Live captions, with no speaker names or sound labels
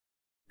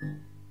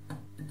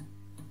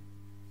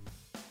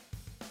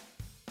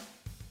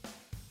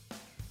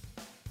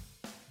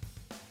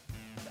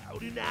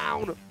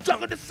Down,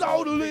 drunk in the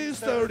soda leaves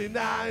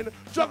 39,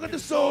 drunk in the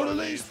soda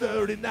leaves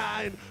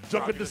 39,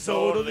 drunk in the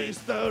soda leaves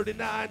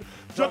 39,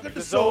 drunk in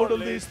the soda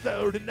leaves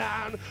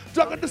 39,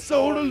 drunk in the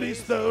soda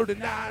leaves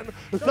 39,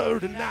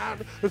 39,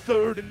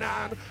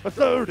 39,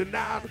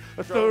 39,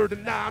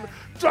 39,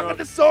 drunk in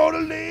the soda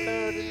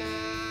leaves.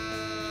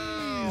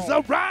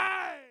 All right.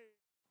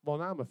 Well,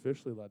 now I'm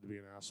officially allowed to be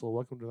an asshole.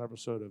 Welcome to an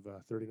episode of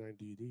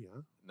 39DD,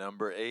 huh?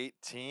 Number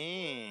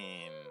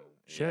 18.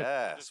 Shit.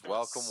 Yes,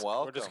 welcome.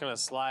 We're just going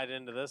to slide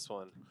into this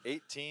one.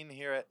 18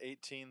 here at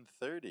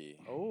 18:30.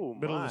 Oh,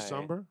 Middle of the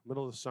summer.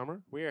 Middle of the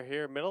summer. We are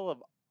here middle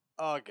of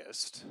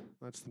August.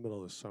 That's the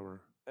middle of the summer.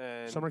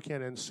 And Summer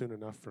can't end soon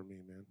enough for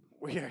me, man.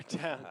 we are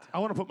down. I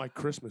want to put my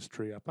Christmas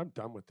tree up. I'm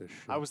done with this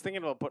shit. I was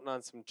thinking about putting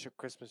on some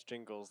Christmas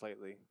jingles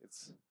lately.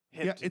 It's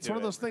hip yeah, to it's do one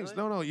of it. those things.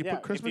 Really? No, you Yeah,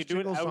 put Christmas if you do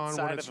it jingles on when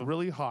outside it's of a-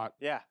 really hot.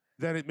 Yeah.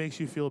 Then it makes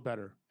you feel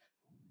better.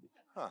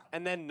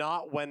 And then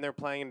not when they're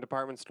playing in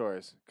department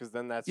stores, because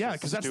then that's Yeah, just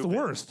because that's the stupid.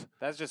 worst.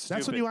 That's just That's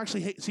when stupid. you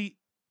actually hate. See,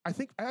 I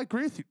think I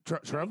agree with you,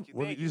 Trev. Thank you,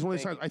 When thank these you, one of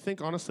these thank times, I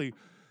think honestly,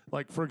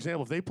 like for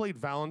example, if they played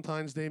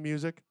Valentine's Day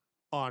music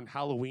on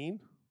Halloween,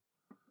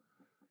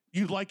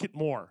 you'd like it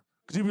more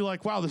because you'd be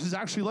like, "Wow, this is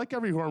actually like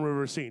every horror movie we've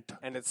ever seen."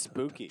 And it's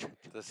spooky.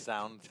 The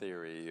sound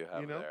theory you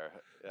have You know? there.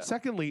 Yeah.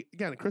 Secondly,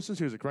 again, Christmas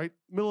music, right?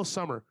 Middle of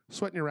summer,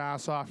 sweating your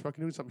ass off, fucking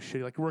doing something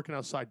shitty, like you're working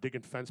outside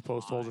digging fence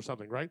post holes or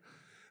something, right?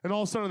 And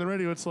all of a sudden on the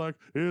radio, it's like,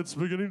 it's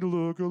beginning to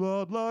look a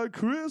lot like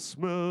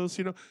Christmas.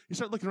 You know, you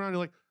start looking around, you're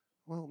like,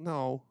 well,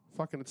 no,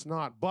 fucking it's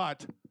not.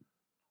 But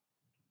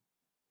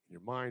in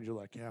your mind, you're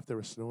like, yeah, if there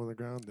was snow on the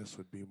ground, this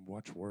would be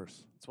much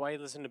worse. That's why you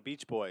listen to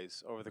Beach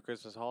Boys over the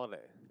Christmas holiday,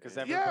 because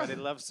Yeah. everybody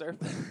loves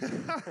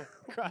surfing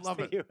across Love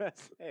the it.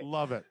 USA.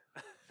 Love it.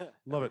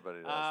 Love it.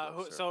 Everybody does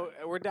love So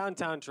surfing. we're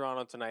downtown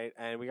Toronto tonight,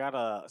 and we got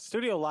a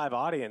studio live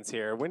audience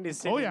here. Windy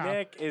City yeah.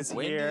 Nick is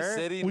Windy here.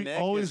 City We Nick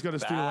always is got a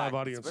studio live back.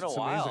 audience. It's been a It's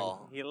amazing.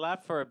 while. He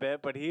left for a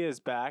bit, but he is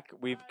back.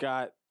 We've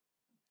got.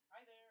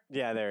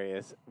 Yeah, there he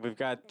is. We've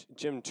got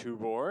Jim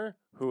Tubor,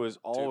 who is To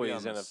be always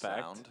on in the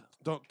effect. sound.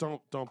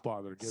 Don't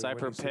bother. Give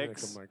Cypher Wendy Cynic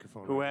Picks, a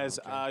microphone who right now, has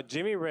okay?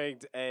 Jimmy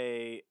rigged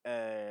a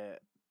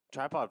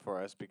tripod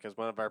for us because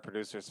one of our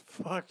producers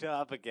fucked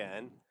up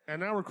again. And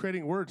now we're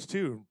creating words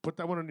too. Put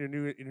that one in your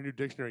new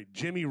dictionary.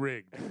 Jimmy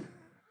rigged.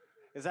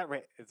 Is that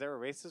is there a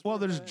racist? Well,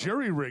 word there's for that?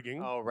 jury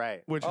rigging, Oh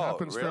right. which Oh,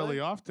 happens fairly really?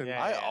 often.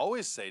 Yeah. I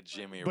always say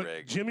Jimmy But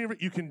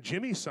Rig. you can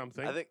Jimmy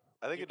something. I think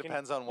You it can-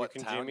 depends on you what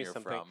can town Jimmy you're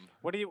something. from.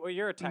 What do you? Well,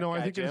 you're a tech No, I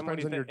guy, think it Jim. What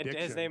do you depends on think?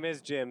 your His diction. name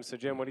is Jim. So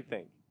Jim, what do you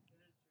think?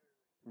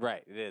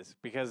 Right, it is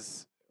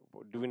because.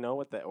 Do we know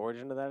what the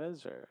origin of that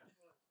is, or?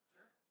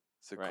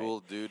 It's a Right. cool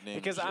dude named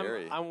Because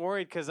Jerry. I'm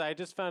worried because I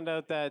just found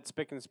out that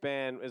spick and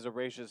span is a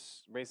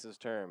racist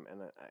term,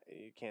 and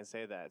you can't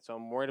say that. So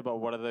I'm worried about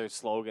what other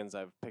slogans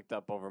I've picked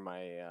up over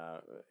my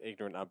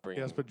ignorant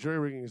upbringing. yes, but jury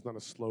rigging is not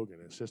a slogan.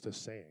 It's just a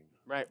saying.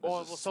 Right. It's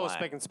Well, just so is slang.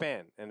 spick and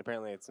span, and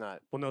apparently it's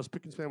not. Well, no,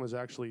 Spick and Span was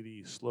actually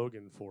the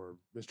slogan for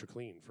Mr.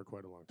 Clean for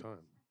quite a long time.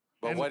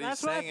 but and what he's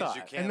that's what I saying is you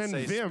thought. can't and then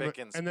say Vim, spick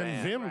and and then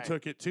span. Vim Right.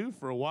 took it too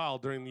for a while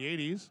during the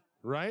 '80s,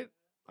 right?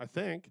 I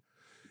think.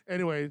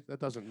 Anyway, that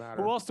doesn't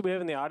matter. Who else do we have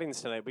in the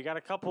audience tonight? We got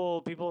a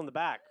couple people in the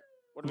back.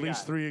 What At do we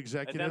least got? 3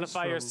 executives.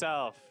 Identify from-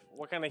 yourself.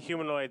 What kind of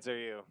humanoids are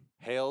you?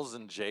 Hales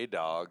and J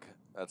Dog.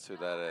 That's who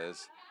that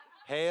is.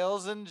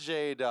 Hales and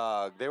J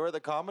Dog. They were at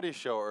the comedy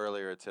show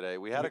earlier today.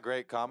 We had a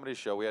great comedy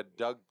show. We had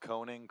Doug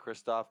Koning,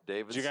 Christoph Did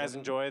Davidson. you guys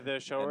enjoy the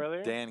show and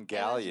earlier? Dan It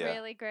Gallia. was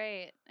really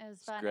great. It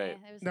was funny. great.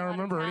 It was a Now lot of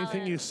remember,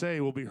 anything you talent.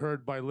 say will be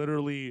heard by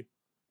literally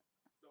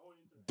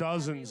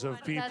dozens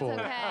of people.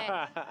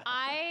 That's okay.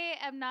 I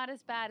am not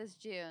as bad as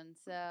June,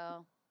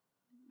 so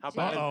How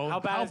bad? Uh-oh.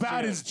 How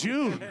bad, is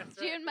June?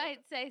 June might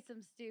say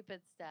some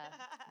stupid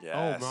stuff.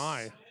 Yes. Oh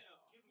my!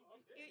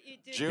 You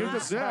do June- Give not-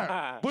 us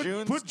that. Put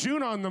June's-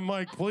 June on the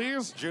mic,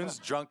 please. June's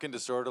drunk and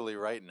disorderly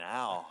right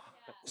now.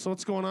 So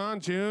what's going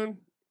on, June?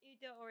 You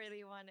don't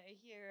really want to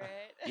hear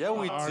it. Yeah,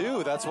 we Are-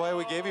 do. That's why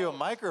we gave you a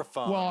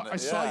microphone. Well, I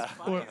saw.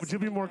 Yeah. Would you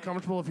be more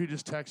comfortable if you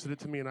just texted it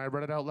to me and I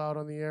read it out loud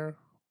on the air?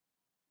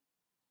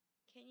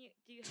 Can you?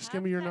 Do you Just have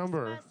give me your text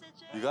number.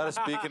 messages? You got to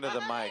speak into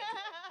the mic.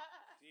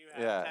 Do you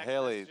have Yeah, text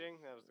Haley,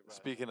 messaging? That was the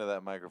Speak into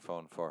that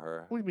microphone for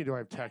her. What do you mean? Do I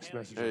have text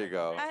messages? There you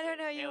go. I don't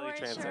know. You Haley weren't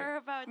Translate. sure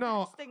about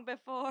No, texting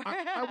before.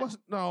 I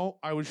wasn't. No,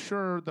 I was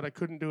sure that I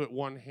couldn't do it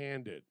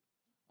one-handed.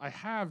 I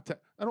have.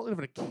 I don't live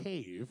in a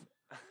cave.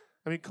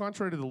 I mean,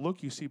 contrary to the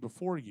look you see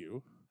before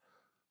you.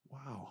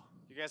 Wow.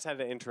 You guys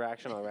had an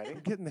interaction already? I'm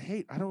getting the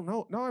hate. I don't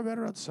know. No, I met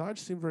her outside.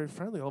 She seemed very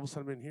friendly. All of a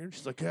sudden, I'm in here. And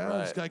she's like, yeah,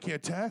 this Right. guy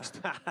can't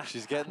text.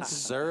 She's getting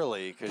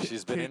surly because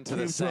she's been into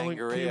the Cave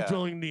sangria.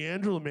 dwelling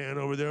Neanderthal man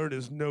over there.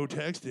 There's no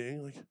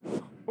texting.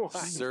 Like,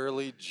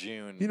 Surly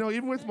June. you know,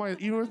 even with my In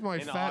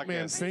fat man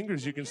August.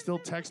 fingers, you can still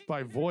text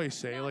by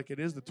voice, eh? Like it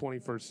is the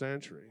 21st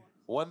century.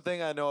 One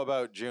thing I know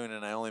about June,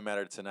 and I only met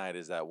her tonight,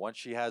 is that once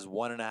she has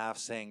 1.5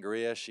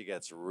 sangria, she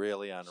gets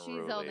really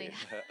unruly. She's only,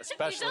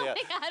 especially she's at,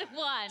 only had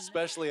one.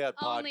 especially at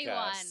Only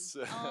podcasts.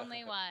 one.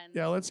 Only one.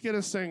 Yeah, let's get a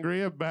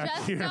sangria back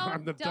Just here don't,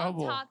 on the don't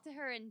double. talk to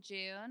her in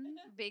June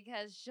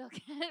because she'll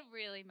get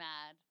really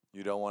mad.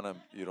 You don't want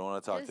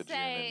to talk Just to June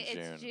say in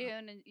June. it's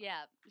June, and yeah,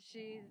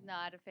 she's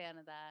not a fan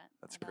of that.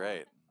 That's at all.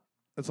 great.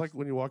 It's like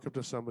when you walk up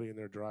to somebody in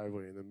their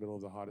driveway in the middle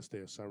of the hottest day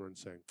of summer and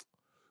saying,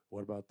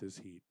 "What about this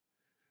heat?"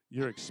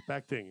 You're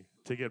expecting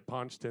to get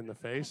punched in the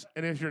face,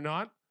 and if you're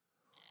not,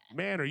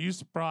 man, are you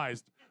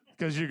surprised?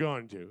 Because you're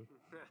going to.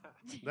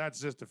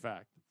 That's just a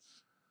fact.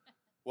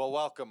 Well,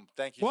 welcome.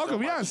 Thank you. Welcome, So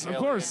much, yes, of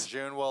Haley course. and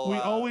June. We'll, We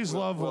always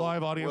we'll- love we'll-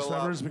 live audience we'll,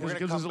 members we're because it gonna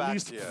gives us come at back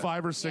least to you.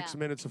 5 or 6 Yeah.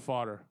 minutes of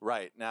fodder.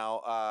 Right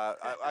now,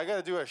 I got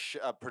to do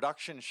a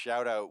production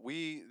shout out.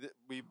 We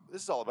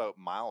this is all about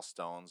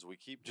milestones. We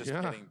keep just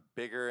Yeah. getting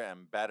bigger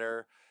and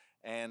better.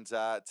 And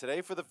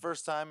today, for the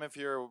first time, if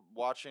you're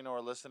watching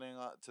or listening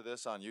to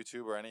this on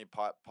YouTube or any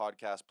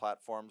podcast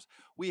platforms,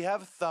 we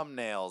have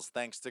thumbnails.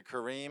 Thanks to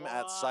Kareem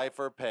at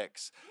Cypher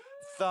Picks.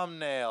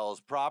 Thumbnails,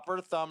 proper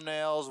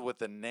thumbnails with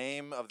the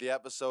name of the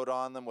episode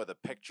on them, with a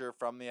picture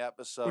from the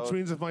episode. Which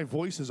means if my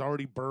voice is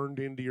already burned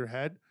into your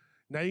head,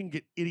 now you can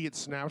get idiot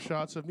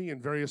snapshots of me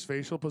in various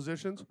facial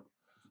positions,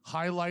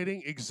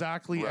 highlighting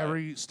exactly Right.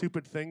 every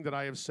stupid thing that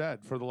I have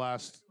said for the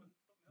last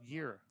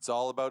year. It's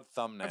all about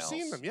thumbnails. I've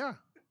seen them, yeah.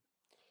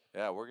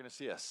 Yeah, we're gonna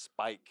see a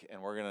spike,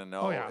 and we're gonna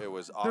know yeah. it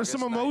was There's August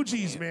some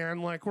emojis, 19th. man.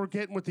 Like we're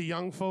getting with the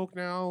young folk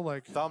now.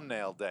 Like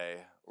Thumbnail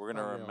day. We're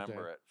gonna Thumbnail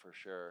remember day. it for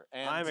sure.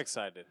 And I'm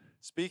excited.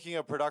 speaking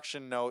of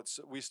production notes,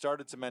 we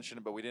started to mention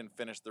it, but we didn't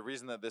finish. The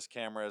reason that this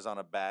camera is on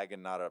a bag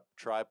and not a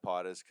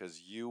tripod is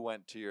because you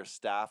went to your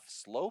staff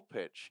slow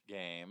pitch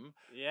game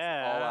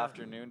Yeah. all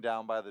afternoon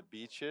down by the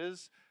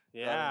beaches. Got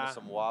Yeah. into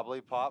some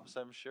wobbly pops,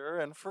 I'm sure,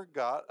 and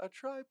forgot a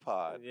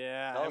tripod.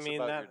 Yeah, Tell I us mean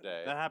about that your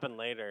day. that happened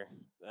later.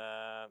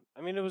 I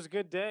mean it was a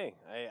good day.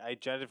 I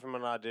jetted from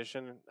an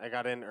audition. I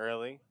got in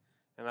early,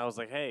 and I was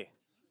like, "Hey,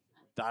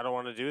 I don't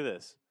want to do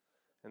this,"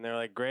 and they're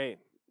like, "Great,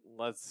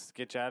 let's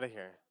get you out of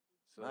here."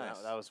 So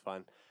Nice. that was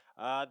fun.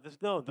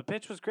 The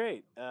pitch was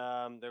great.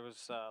 There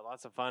was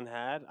lots of fun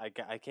had.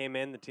 I came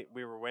in.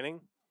 We were winning.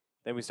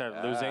 Then we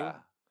started losing. Yeah.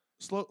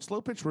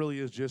 slow pitch really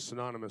is just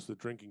synonymous with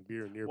drinking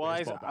beer near Well,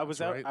 baseball I was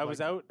bats, out. right? I was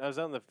Like, out. I was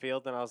out in the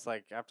field, and I was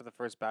like, after the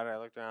first batter, I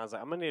looked around. I was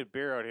like, I'm gonna need a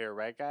beer out here,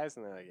 right, guys?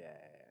 And they're like, yeah.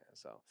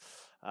 So,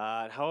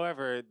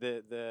 however,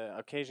 the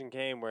occasion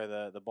came where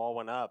the ball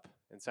went up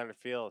in center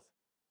field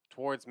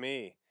towards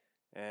me,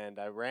 and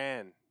I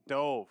ran,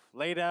 dove,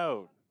 laid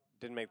out,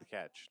 didn't make the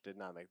catch. Did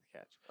not make the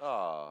catch.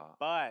 Oh.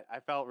 But I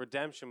felt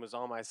redemption was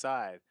on my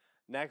side.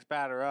 Next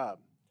batter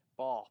up,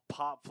 ball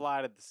pop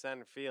fly to the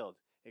center field.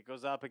 It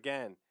goes up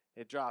again.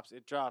 It drops.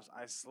 It drops.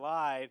 I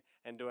slide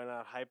and do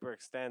not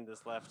hyperextend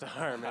this left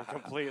arm and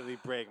completely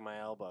break my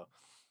elbow.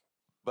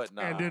 But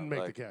no. and didn't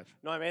make the catch.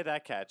 No, I made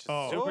that catch.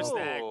 Oh. Super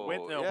stack with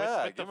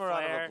yeah, with give the him a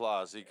round of flare.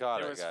 applause. He caught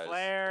There it, was guys.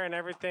 flare and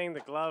everything. The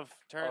glove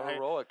turned.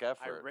 Heroic I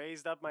effort.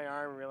 raised up my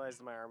arm, realized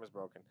that my arm was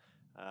broken,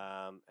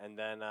 and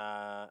then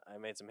I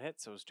made some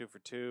hits. It was 2 for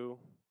 2.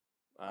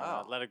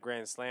 Wow. Let a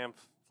grand slam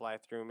fly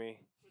through me.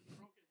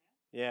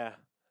 Yeah,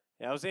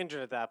 I was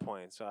injured at that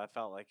point, so I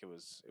felt like it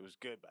was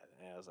good by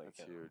then. I was like, That's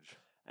yeah. huge.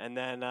 And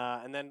then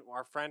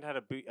our friend had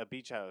a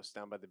beach house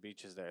down by the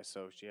beaches there,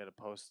 so she had a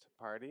post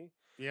party.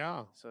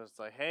 Yeah, So it's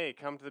like, hey,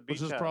 come to the beach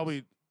which is house.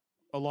 probably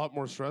a lot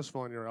more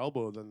stressful on your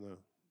elbow than the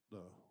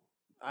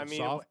I the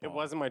mean, it softball.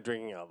 wasn't my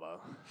drinking elbow.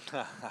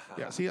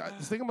 Yeah, see, the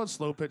thing about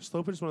slow pitch is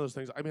one of those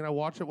things. I mean, I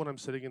watch it when I'm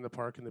sitting in the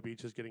park and the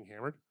beach is getting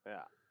hammered.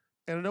 Yeah.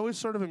 And it always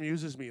sort of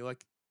amuses me,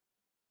 like,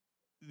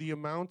 the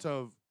amount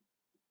of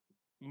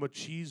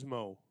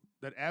machismo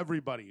that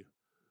everybody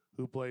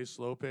who plays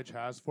slow pitch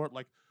has for it.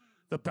 Like,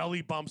 the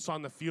belly bumps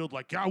on the field,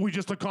 like, yeah, we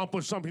just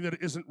accomplished something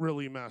that isn't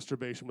really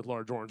masturbation with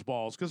large orange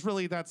balls. Because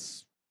really,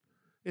 it's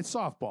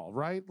softball,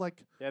 right?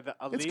 Like, Yeah,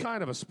 it's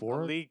kind of a a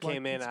sport. league Like,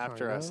 came in it's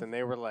after kind us, of. and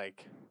they were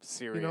like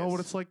serious. You know what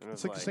it's like? And it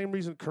It's was like the same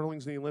reason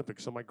curling's in the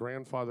Olympics, so my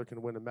grandfather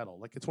can win a medal.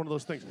 Like, it's one of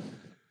those things.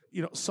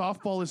 You know,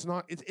 softball is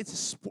not. It's a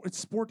sport. It's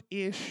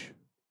sport-ish.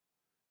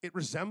 It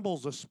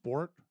resembles a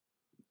sport,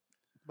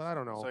 but I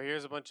don't know. So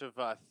here's a bunch of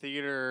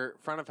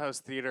front of house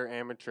theater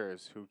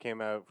amateurs who came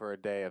out for a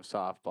day of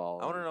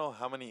softball. I want to know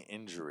how many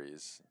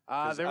injuries.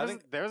 'Cause There I was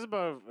think there was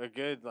about a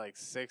good like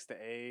 6 to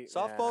 8.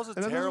 softball's a And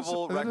that doesn't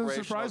terrible and that doesn't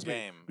recreational surprise me,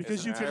 game. because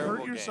It's you a can hurt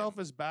terrible yourself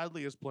game. as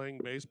badly as playing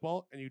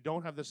baseball, and you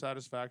don't have the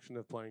satisfaction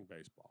of playing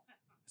baseball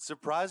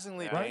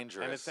surprisingly Yeah.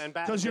 dangerous. And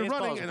because you're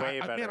baseball's running. And way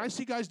better. man, I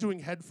see guys doing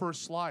head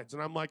first slides,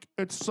 and I'm like,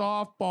 it's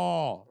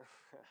softball.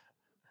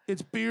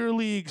 It's beer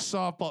league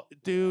softball,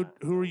 dude.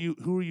 Who are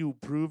you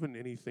proving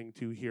anything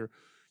to here?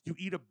 You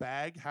eat a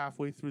bag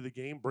halfway through the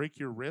game, break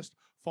your wrist,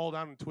 fall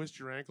down and twist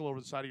your ankle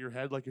over the side of your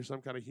head like you're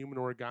some kind of human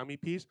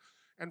origami piece.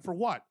 And for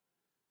what?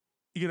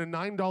 You get a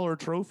 $9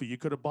 trophy you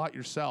could have bought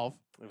yourself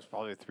It was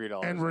probably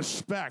 $3. and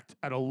respect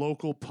at a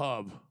local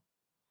pub.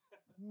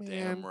 Man,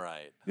 Damn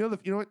right. you know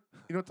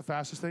what the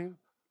fastest thing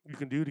you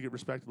can do to get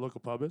respect at a local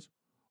pub is?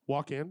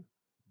 Walk in,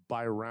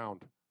 buy a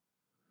round.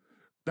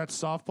 that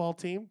softball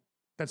team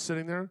that's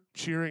sitting there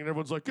cheering, and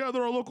everyone's like, yeah,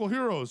 they're our local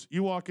heroes.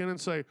 You walk in and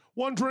say,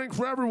 1 drink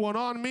for everyone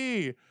on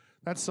me.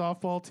 That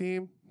softball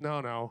team,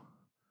 no.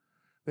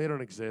 They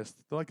don't exist.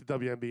 They're like the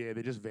WNBA.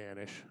 They just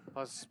vanish.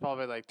 Plus, it's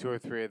probably like 2 or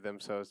 3 of them,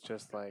 so it's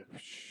just like.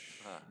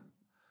 Huh.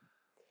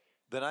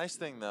 The nice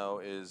thing, though,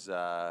 is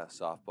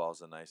softball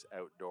is a nice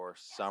outdoor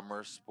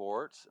summer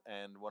sport,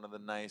 and one of the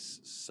nice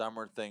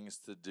summer things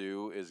to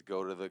do is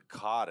go to the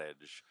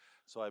cottage.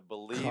 So I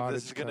believe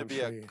this is going to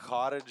be a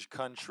Cottage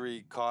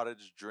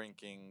cottage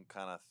drinking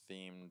kind of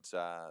themed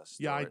story.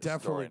 Yeah, I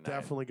story night.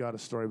 definitely got a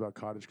story about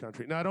cottage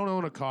country. Now, I don't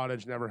own a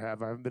cottage, never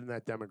have. I haven't been in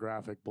that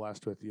demographic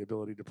blessed with the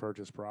ability to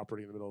purchase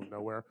property in the middle of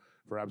nowhere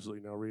for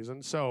absolutely no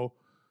reason. So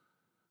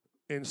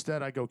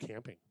instead, I go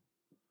camping,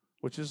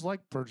 which is like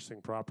purchasing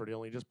property,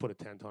 only just put a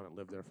tent on it,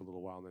 live there for a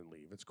little while, and then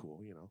leave. It's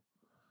cool, you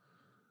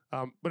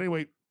know. But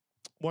anyway,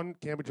 one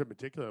camping trip in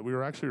particular, we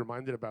were actually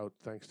reminded about,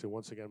 thanks to,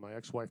 once again, my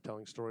ex-wife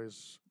telling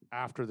stories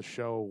after the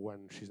show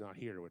when she's not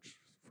here, which is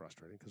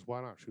frustrating, because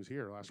why not? She was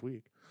here last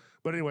week.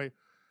 But anyway,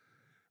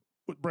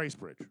 with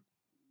Bracebridge.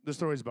 The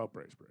story's about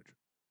Bracebridge.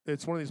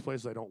 It's one of these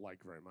places I don't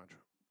like very much.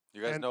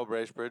 You guys And- know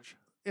Bracebridge?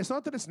 It's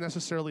not that it's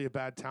necessarily a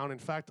bad town. In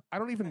fact, I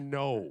don't even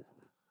know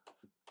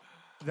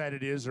that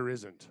it is or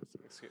isn't.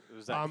 It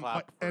was that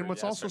clap And for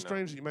what's yes also or no.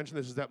 strange that you mentioned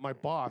this is that my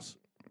boss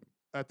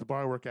at the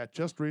bar I work at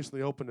just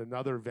recently opened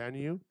another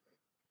venue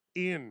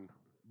in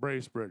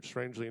Bracebridge.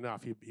 Strangely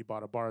enough, he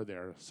bought a bar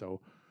there.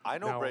 So I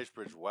know now-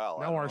 Bracebridge well.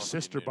 I now don't our know if you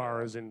sister knew bar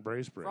that. is in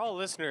Bracebridge. For all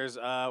listeners,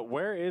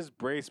 where is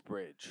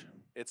Bracebridge?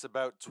 It's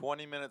about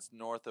 20 minutes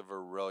north of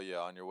Aurelia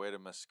on your way to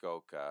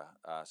Muskoka.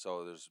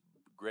 So there's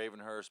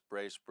Gravenhurst,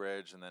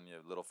 Bracebridge, and then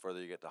a little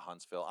further you get to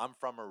Huntsville. I'm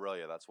from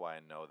Aurelia, that's why I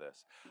know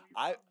this.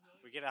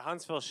 We get a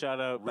Huntsville shout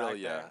out back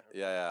Aurelia,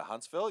 there. yeah.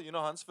 Huntsville, you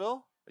know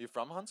Huntsville? Are you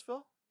from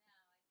Huntsville?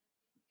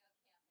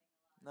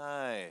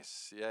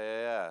 Nice,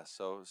 yeah.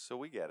 So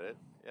we get it,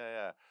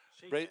 yeah.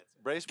 She gets it.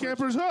 Bracebridge.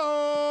 Campers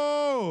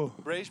ho!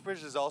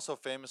 Bracebridge is also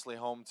famously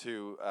home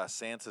to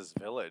Santa's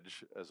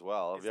Village as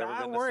well. Have Is you ever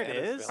that been to where it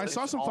Santa's is? I Village?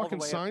 saw some all the fucking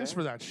way up signs there?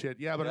 for that shit.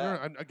 Yeah, but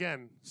Yeah.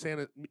 again,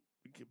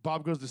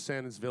 Bob goes to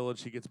Santa's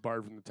Village. He gets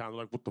barred from the town.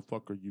 They're like, "What the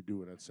fuck are you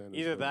doing at Santa's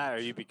Either that or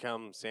Village?" you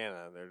become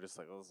Santa. They're just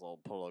like, let's put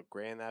a little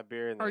gray in that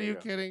beer. And Are there you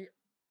go. kidding?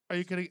 Are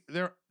you kidding?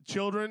 They're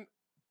children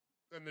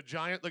and the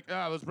giant, like,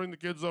 let's bring the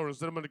kids over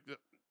instead of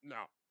no.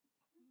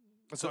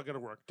 That's not gonna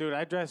work. Dude,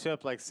 I dress you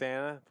up like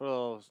Santa. Put a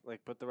little,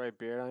 put the right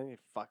beard on you.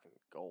 Fucking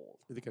gold.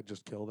 You think I'd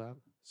just kill that?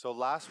 So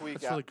last week,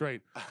 That's really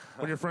great.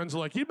 When your friends are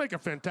like, "You'd make a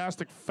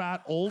fantastic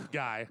fat old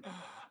guy."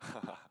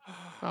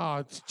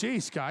 Oh,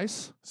 jeez,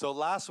 guys. so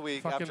last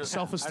week Fucking after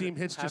self-esteem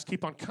hits just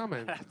keep on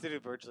coming. I have to do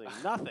virtually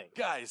nothing.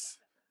 guys,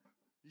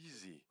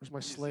 easy. Where's my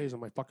easy. sleighs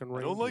and my fucking I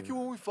reindeer? don't like you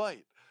when we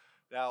fight.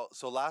 Now,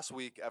 so last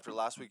week, after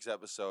last week's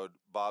episode,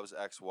 Bob's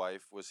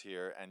ex-wife was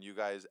here, and you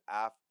guys,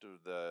 after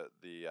the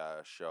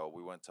show,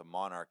 we went to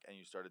Monarch, and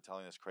you started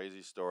telling this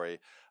crazy story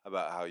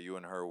about how you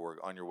and her were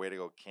on your way to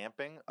go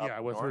camping up Yeah,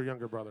 with her north,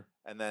 younger brother.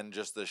 and then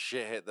just the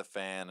shit hit the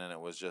fan, and it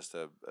was just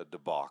a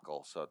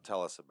debacle. So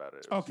tell us about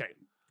it. Okay,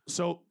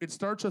 so it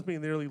starts with me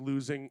nearly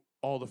losing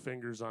all the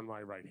fingers on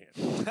my right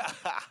hand.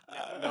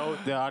 No,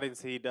 the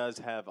audience, he does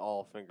have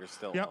all fingers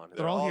still Yep, on.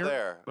 they're all here.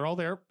 there. They're all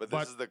there, But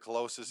this is the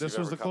closest. this you've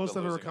was ever the come to closest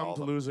I've ever losing all come of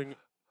to them. losing.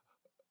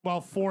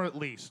 Well, 4 at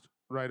least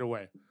right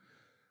away.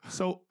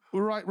 So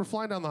we're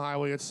flying down the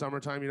highway. It's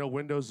summertime.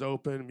 Windows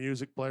open,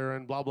 music player,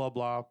 and blah blah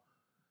blah.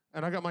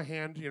 And I got my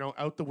hand,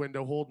 out the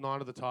window, holding on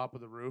to the top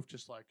of the roof,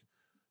 just like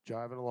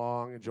jiving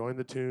along, enjoying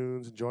the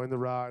tunes, enjoying the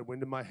ride,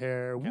 wind in my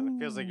hair. Kind of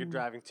feels like you're woo.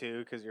 driving too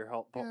because you're Yeah,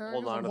 holding 'cause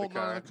on I'm to the holding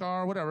on car. to the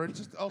car, whatever. It's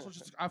just also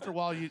just after a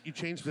while you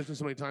change positions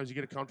so many times, you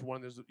get a comfortable one.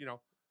 There's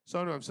So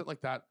anyway, I'm sitting like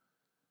that.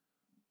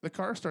 The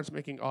car starts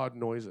making odd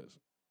noises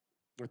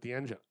with the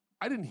engine.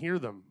 I didn't hear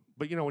them,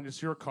 but when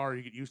it's your car,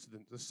 you get used to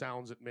the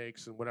sounds it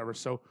makes and whatever.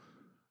 So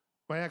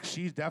my ex,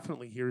 she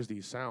definitely hears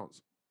these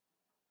sounds,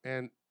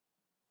 and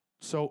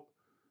so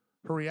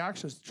her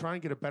reaction is to try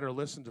and get a better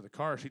listen to the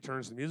car. She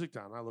turns the music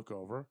down. I look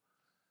over,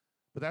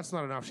 but that's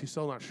not enough. She's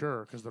still not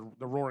sure because the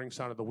roaring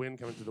sound of the wind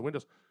coming through the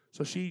windows.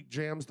 So she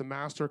jams the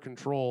master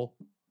control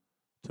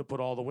to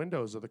put all the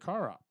windows of the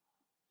car up,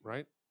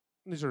 right?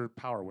 These are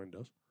power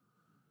windows.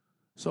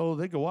 So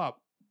they go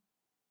up.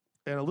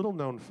 And a little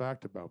known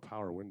fact about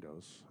power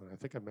windows, and I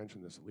think I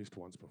mentioned this at least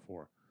once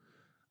before.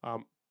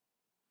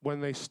 When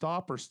they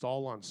stop or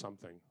stall on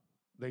something,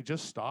 they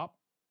just stop.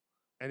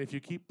 And if you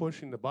keep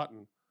pushing the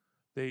button,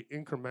 they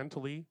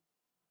incrementally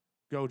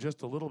go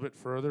just a little bit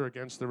further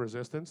against the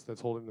resistance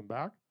that's holding them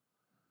back.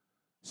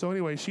 So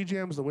anyway, she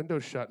jams the window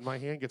shut, and my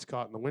hand gets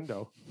caught in the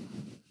window.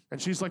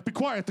 And she's like, "Be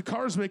quiet, the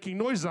car's making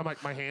noises." I'm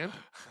like, "My hand?"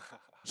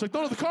 She's like,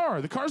 "No,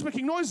 the car's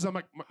making noises." I'm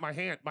like, my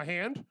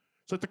hand?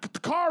 So the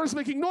car is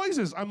making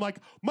noises. I'm like,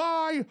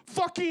 "My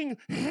fucking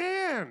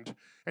hand."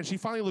 And she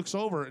finally looks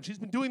over, and she's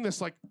been doing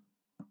this, like,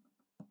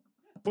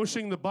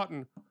 pushing the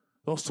button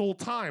the whole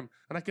time.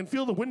 And I can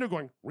feel the window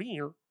going,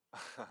 rear,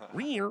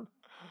 rear,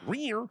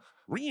 rear,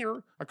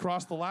 rear,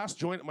 across the last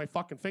joint of my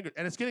fucking finger.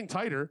 And it's getting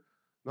tighter.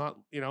 Not,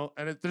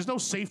 and there's no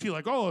safety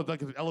like, oh,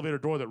 like an elevator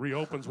door that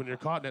reopens when you're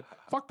caught in it.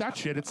 Fuck that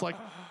shit. It's like,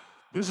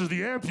 this is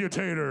the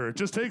amputator. It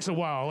just takes a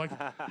while. Like,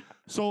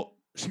 so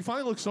she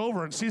finally looks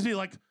over and sees me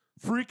like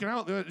freaking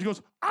out. She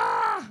goes,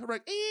 ah,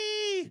 right,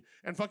 ee,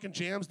 and fucking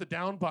jams the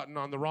down button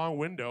on the wrong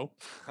window.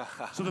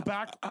 So the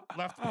back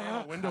left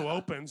panel window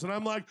opens, and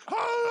I'm like,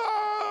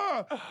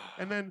 ah!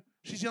 And then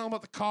she's yelling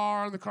about the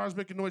car, and the car's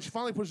making noise. She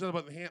finally pushes it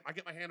about the hand. I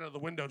get my hand out of the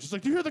window. She's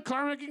like, do you hear the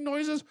car making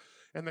noises?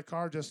 And the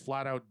car just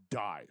flat out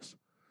dies.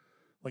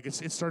 Like it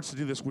starts to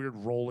do this weird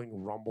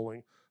rolling,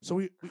 rumbling. So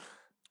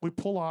we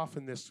pull off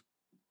in this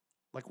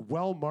like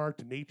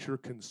well-marked nature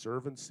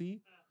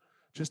conservancy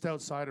just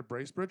outside of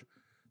Bracebridge.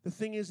 The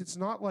thing is, it's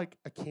not like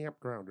a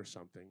campground or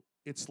something.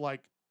 It's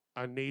like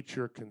a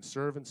nature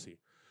conservancy.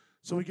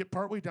 So we get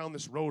partway down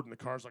this road, and the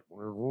car's like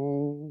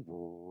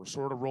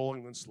sort of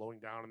rolling, then slowing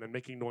down, and then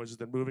making noises,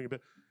 then moving a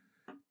bit.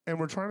 And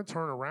we're trying to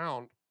turn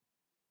around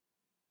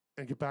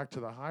and get back to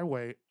the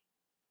highway.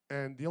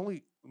 And the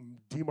only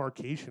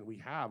demarcation we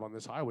have on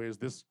this highway is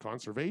this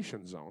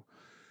conservation zone.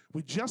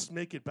 We just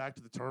make it back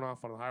to the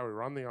turnoff on the highway.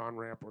 We're on the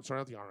on-ramp. Sorry,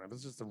 not the on-ramp.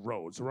 This is the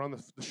road. So we're on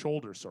the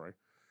shoulder,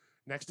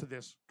 next to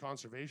this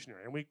conservation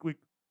area. And we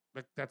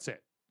that's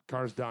it.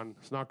 Car's done.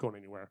 It's not going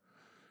anywhere.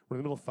 We're in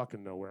the middle of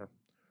fucking nowhere.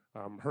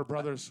 Her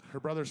brother's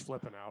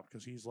flipping out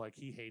because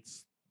he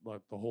hates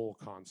like the whole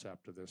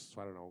concept of this.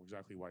 So I don't know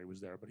exactly why he was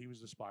there, but he was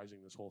despising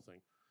this whole thing.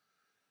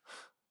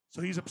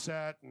 So he's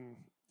upset, and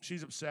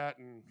she's upset,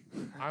 and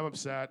I'm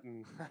upset,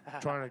 and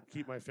trying to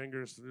keep my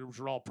fingers, which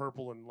are all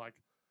purple and like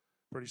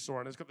pretty sore.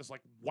 And it's got this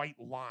like white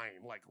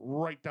line like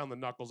right down the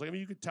knuckles. Like, I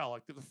mean, you could tell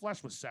like the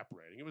flesh was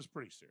separating. It was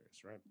pretty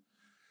serious, right?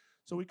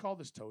 So we called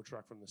this tow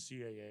truck from the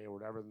CAA or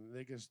whatever, and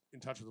they get us in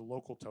touch with the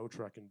local tow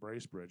truck in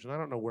Bracebridge. And I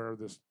don't know where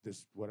this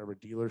whatever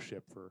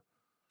dealership for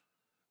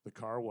the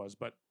car was,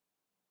 but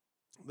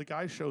the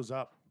guy shows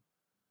up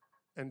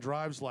and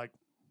drives like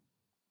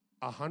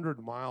 100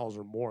 miles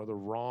or more the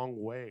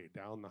wrong way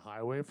down the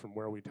highway from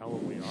where we tell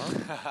him we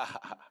are,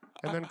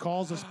 and then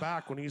calls us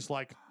back when he's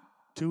like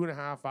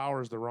 2.5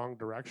 hours the wrong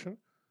direction,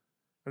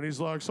 and he's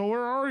like, "So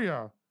where are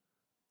you?"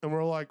 And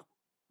we're like,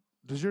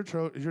 is your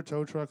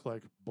tow truck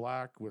like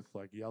black with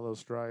like yellow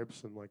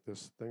stripes and like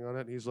this thing on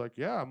it? And he's like,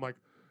 yeah. I'm like,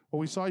 well,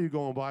 we saw you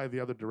going by the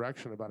other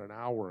direction about an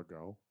hour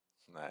ago.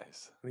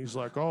 Nice. And he's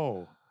like,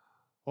 oh,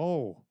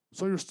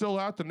 so you're still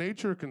at the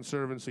Nature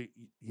Conservancy?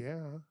 Yeah,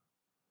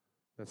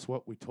 that's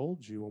what we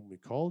told you when we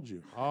called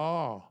you.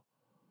 Oh,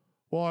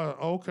 well,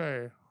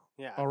 okay.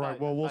 Yeah. All right.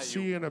 Well, we'll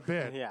see you in a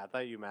bit. Yeah, I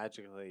thought you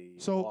magically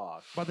So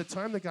walked. by the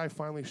time the guy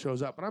finally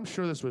shows up, and I'm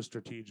sure this was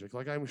strategic,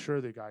 like I'm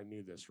sure the guy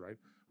knew this, right?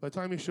 By the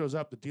time he shows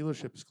up, the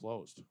dealership is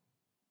closed.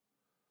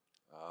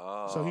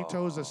 Oh. So he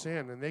tows us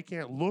in, and they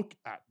can't look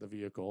at the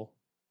vehicle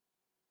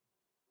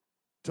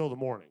till the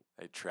morning,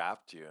 They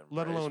trapped you. In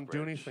let alone do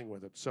Bracebridge. anything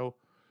with it. So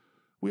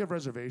we have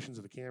reservations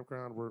at the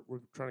campground. We're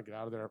trying to get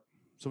out of there.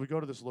 So we go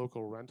to this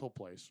local rental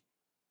place,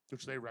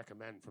 which they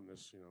recommend from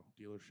this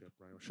dealership.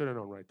 Right? Should have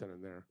known right then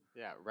and there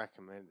Yeah,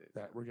 recommended.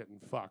 that we're getting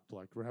fucked.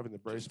 Like we're having the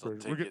brace Just don't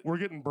bridge. take it. We're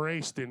getting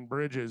braced in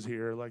bridges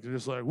here. Like they're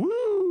just like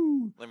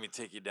woo. Let me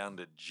take you down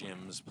to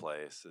Jim's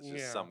place. It's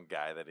just Yeah. some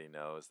guy that he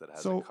knows that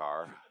has So- a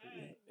car.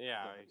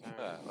 Yeah.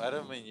 I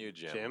don't mean you,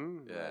 Jim.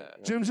 Jim? Yeah.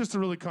 Like, Jim's just a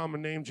really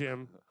common name,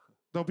 Jim.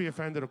 Don't be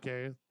offended,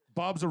 okay?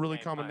 Bob's a really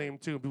Hey, common fine. name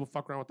too. People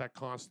fuck around with that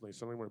constantly.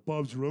 So anyway,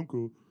 Bob's your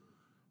uncle.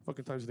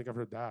 Fucking times you think I've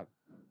heard that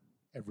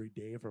every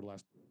day for the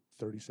last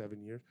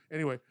 37 years.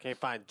 Anyway, Can't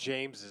find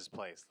James's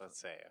place, let's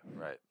say.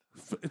 Right.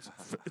 it's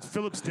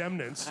Phillips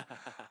Demnance.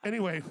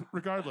 Anyway,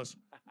 regardless,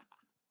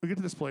 we get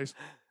to this place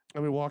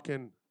and we walk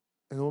in,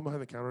 and the woman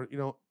behind the counter, you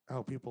know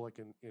how people like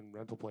in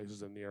rental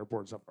places and the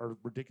airport and stuff are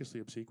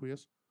ridiculously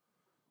obsequious.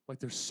 Like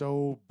they're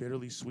so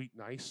bitterly sweet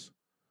nice,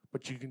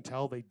 but you can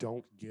tell they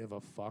don't give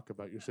a fuck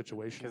about your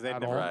situation Because they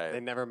at never all. Right. they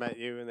never met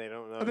you and they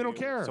don't know. And they don't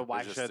you, care. So why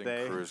They're just should in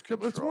they? Cruise Yeah,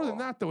 but it's more than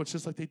control. that, though. It's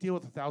just like they deal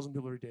with 1,000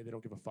 people every day. They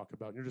don't give a fuck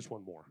about, and you're just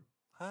one more.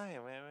 Hi,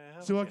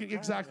 man. So like,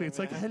 exactly, it's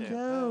like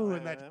hello,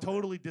 and that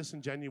totally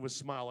disingenuous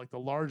smile, like the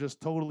largest,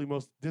 totally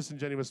most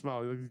disingenuous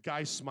smile, like the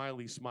guy's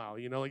smiley smile.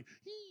 You know, like,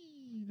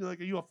 "Hee," like,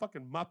 are you a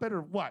fucking muppet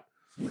or what?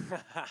 And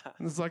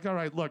it's like, all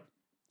right, look,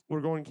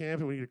 we're going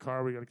camping. We need a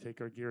car. We got to take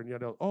our gear, and you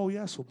know, oh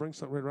yes, we'll bring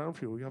something right around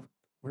for you. We have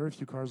very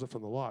few cars left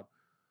on the lot,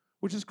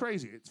 which is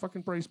crazy. It's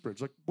fucking Bracebridge.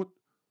 Like, what?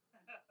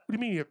 What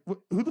do you mean?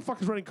 Who the fuck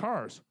is renting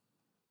cars?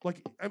 Like,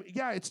 I mean,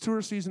 yeah, it's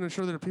tourist season and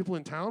sure there are people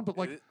in town, but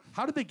like, It-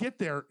 how did they get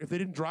there if they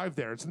didn't drive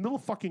there? It's in the middle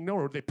of fucking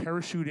nowhere. Would they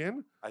parachute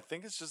in? I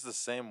think it's just the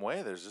same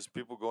way. There's just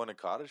people going to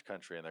cottage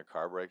country and their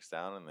car breaks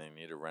down and they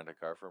need to rent a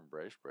car from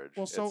Bracebridge.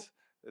 Well, so-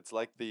 it's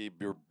like the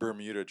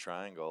Bermuda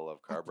Triangle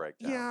of car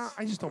breakdowns. Yeah,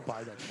 I just don't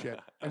buy that shit.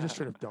 I just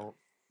straight up don't.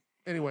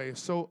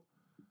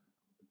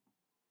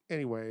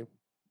 Anyway,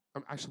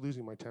 I'm actually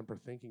losing my temper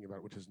thinking about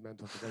it, which is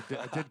mental. 'Cause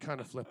I did kind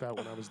of flip out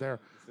when I was there.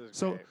 This is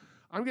So- great.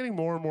 I'm getting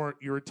more and more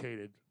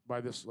irritated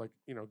by this, like,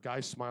 you know, guy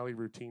smiley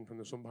routine from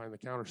this woman behind the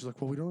counter. She's like,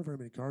 well, we don't have very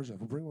many cars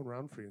left. We'll bring one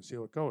around for you and see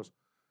how it goes.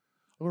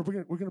 And we're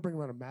going to bring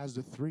around a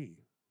Mazda 3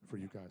 for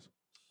you guys.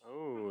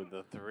 Oh,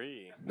 the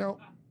 3. Now,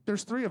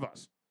 there's 3 of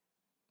us.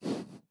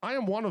 I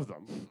am one of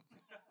them.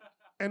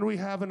 And we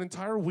have an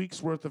entire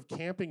week's worth of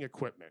camping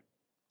equipment.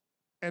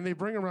 And they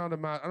bring around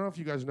I don't know if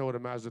you guys know what a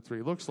Mazda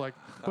 3 looks like,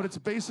 but it's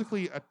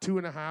basically a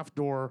 2.5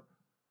 door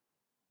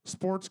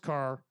sports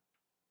car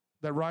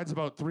that rides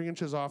about 3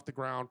 inches off the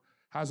ground,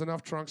 has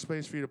enough trunk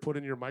space for you to put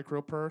in your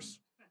micro purse,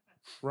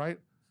 right?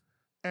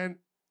 And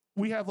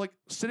we have like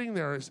sitting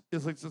there is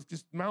like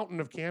this mountain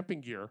of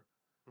camping gear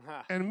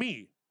and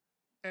me.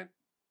 And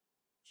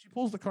she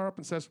pulls the car up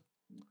and says,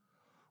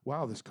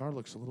 wow, this car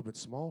looks a little bit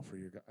small for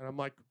you guys. And I'm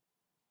like,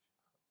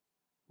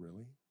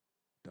 really?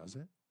 Does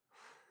it?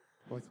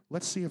 I'm like,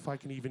 let's see if I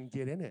can even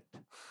get in it.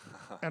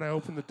 And I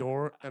open the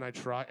door and I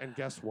try, and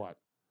guess what?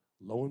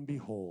 Lo and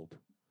behold,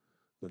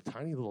 the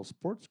tiny little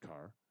sports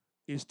car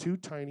is too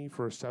tiny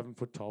for a 7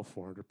 foot tall,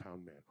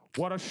 400-pound man.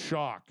 What a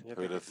shock. Who'd have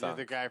You're the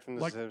thunk? guy from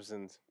The Like-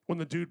 Simpsons. When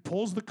the dude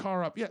pulls the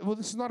car up, yeah, well,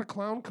 this is not a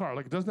clown car.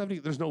 Like, it doesn't have any,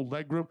 there's no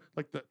leg room.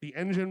 Like, the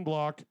engine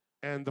block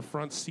and the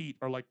front seat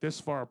are like this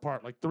far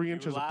apart, like 3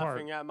 inches apart.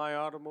 Laughing at my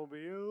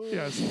automobile.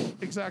 Yes,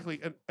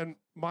 exactly. And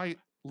my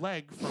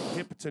leg from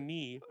hip to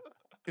knee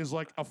is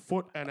like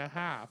 1.5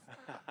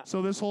 feet.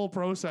 So this whole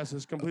process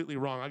is completely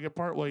wrong. I get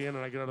partway in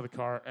and I get out of the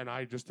car and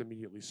I just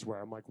immediately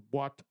swear. I'm like,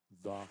 what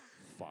the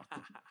fuck?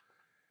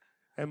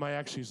 And my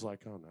ex, she's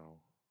like, oh no.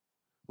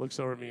 Looks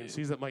over at me and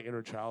sees that my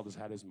inner child has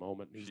had his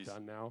moment and he's She's-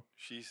 done now.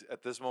 She's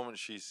at this moment.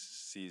 She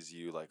sees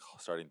you like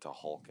starting to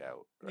Hulk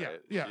out. Right?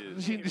 Yeah,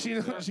 She- she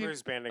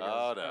Bruce Banner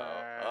Oh, goes, no.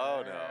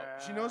 Oh,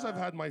 no. She knows I've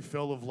had my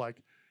fill of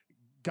like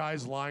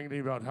guys lying to me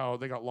about how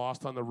they got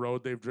lost on the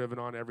road they've driven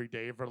on every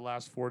day for the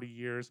last 40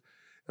 years.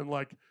 And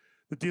like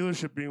the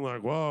dealership being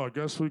like, well, I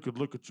guess we could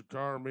look at your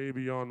car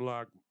maybe on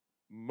like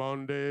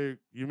Monday.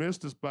 You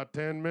missed us by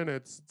 10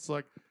 minutes. It's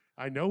like,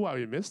 I know why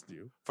we missed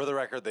you. For the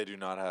record, they do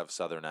not have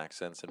Southern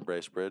accents in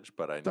Bracebridge,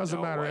 but I Doesn't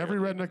know matter. why Every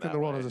you're leaning redneck in that the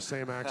world way. has the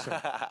same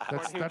accent.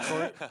 That's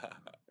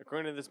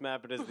According to this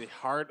map, it is the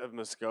heart of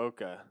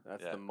Muskoka.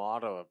 That's Yeah. the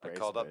motto of I Bracebridge.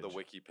 called up the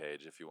wiki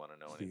page if you want to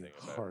know the anything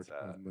heart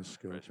about of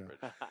Muskoka.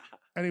 Bracebridge.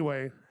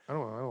 Anyway, I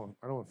don't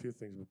know a few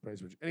things about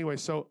Bracebridge. Anyway,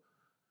 so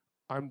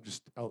I'm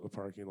just out in the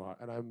parking lot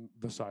and I'm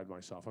beside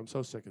myself. I'm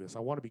so sick of this. I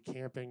want to be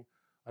camping.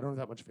 I don't have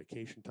that much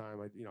vacation time.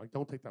 I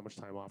don't take that much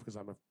time off because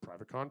I'm a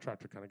private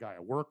contractor kind of guy. I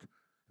work.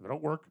 If I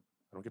don't work,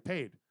 I don't get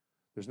paid.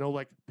 There's no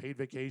like paid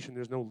vacation.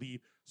 There's no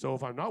leave. So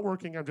if I'm not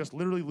working, I'm just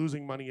literally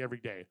losing money every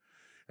day.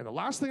 And the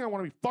last thing I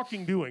want to be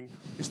fucking doing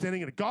is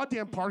standing in a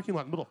goddamn parking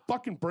lot in the middle of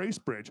fucking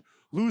Bracebridge,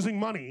 losing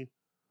money,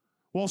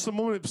 while some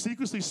woman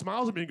secretly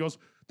smiles at me and goes,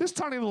 this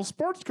tiny little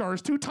sports car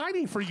is too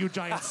tiny for you,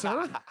 giant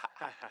sir.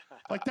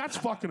 Like, that's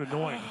fucking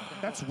annoying.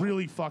 That's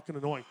really fucking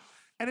annoying.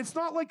 And it's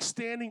not like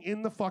standing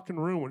in the fucking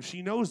room when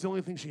she knows the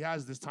only thing she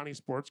has is this tiny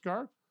sports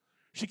car.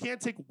 She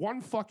can't take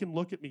one fucking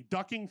look at me,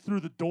 ducking through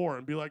the door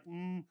and be like,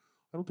 I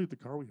don't think the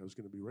car we have is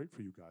going to be right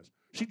for you guys.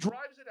 She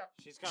drives it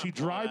out. She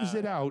drives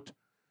it out,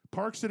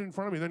 parks it in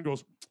front of me, then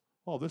goes,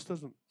 oh, this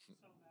doesn't.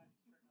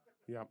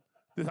 Yeah.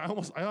 I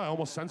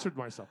almost censored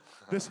myself.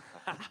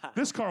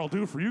 This car will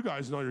do for you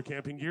guys and all your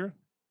camping gear.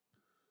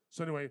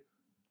 So anyway,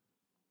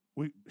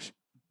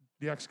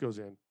 the ex goes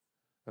in,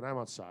 and I'm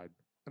outside,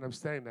 and I'm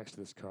standing next to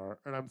this car,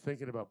 and I'm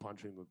thinking about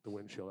punching the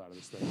windshield out of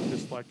this thing.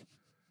 Just like,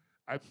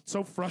 I'm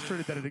so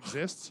frustrated that it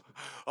exists.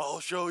 I'll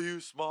show you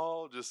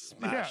small, just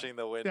smashing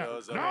the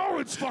windows. Yeah. of No,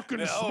 it. it's fucking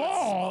No, it's small.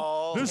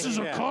 small. This is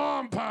a Yeah.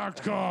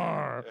 compact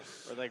car.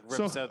 Or like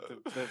So- rips out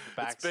the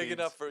back It's big seats.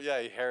 enough for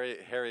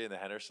Harry and the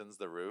Hendersons,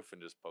 the roof,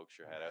 and just pokes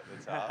your head out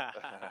the top.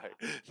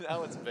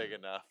 Now it's big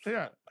enough.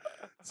 Yeah.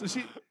 So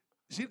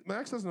my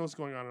ex doesn't know what's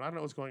going on, and I don't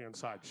know what's going on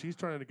inside. She's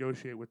trying to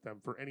negotiate with them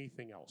for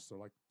anything else. They're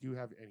like, do you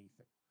have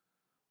anything?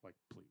 Like,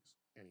 please,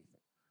 anything.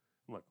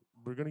 I'm like,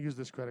 we're going to use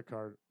this credit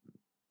card.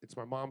 It's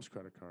my mom's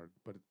credit card,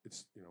 but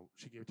it's,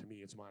 she gave it to me.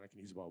 It's mine. I can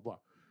use it, blah, blah, blah.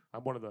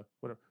 I'm one of the,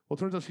 whatever. Well, it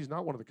turns out she's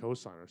not one of the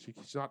co-signers. She's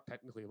not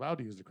technically allowed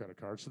to use the credit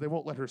card, so they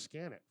won't let her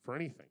scan it for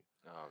anything.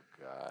 Oh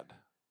God.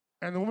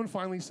 And the woman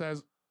finally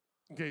says,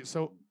 okay,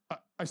 so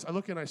I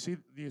look and I see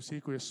the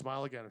obsequious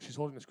smile again, and she's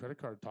holding this credit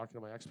card, talking to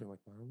my ex, being like,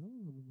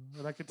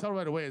 and I can tell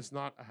right away it's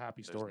not a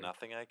happy There's story.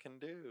 nothing I can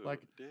do.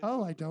 Like, dude.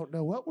 oh, I don't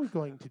know what we're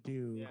going to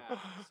do. Yeah.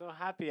 So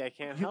happy I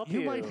can't help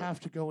you. You might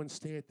have to go and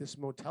stay at this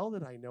motel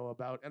that I know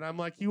about. And I'm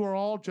like, you are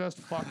all just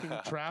fucking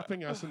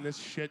trapping us in this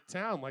shit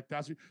town. Like,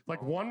 that's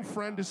like one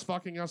friend is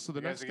fucking us, so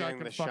the You guys next are guy getting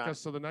can the fuck shi- us,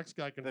 so the next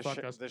guy can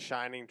fuck us. The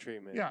shining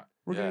treatment. Yeah,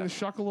 we're getting Yeah. the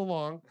shuckle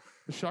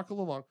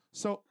along.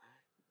 So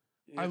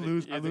You're I the-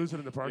 lose you're the- it in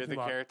the You're parking the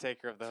lot.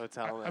 caretaker of the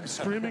hotel. I'm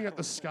screaming at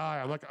the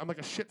sky. I'm like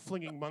a shit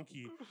flinging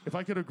monkey. If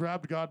I could have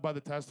grabbed God by the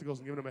testicles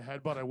and given him a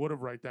headbutt, I would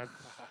have right then.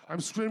 I'm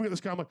screaming at the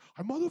sky. I'm like,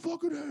 I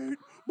motherfucking hate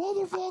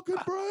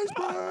motherfucking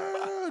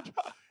Bracebridge.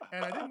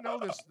 And I didn't know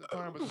this at the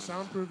time, but the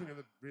soundproofing of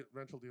the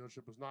rental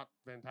dealership was not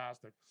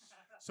fantastic.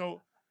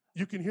 So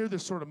you can hear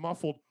this sort of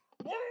muffled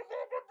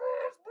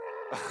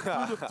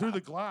through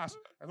the glass.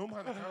 And the woman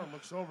behind the counter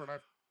looks over, and I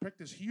picked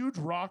this huge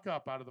rock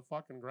up out of the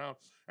fucking ground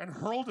and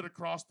hurled it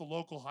across the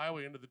local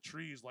highway into the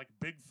trees like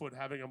Bigfoot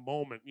having a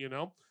moment,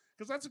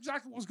 because that's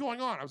exactly what was going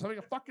on. I was having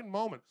a fucking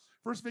moment.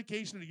 First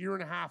vacation in a year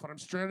and a half, and I'm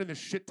stranded in this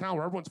shit town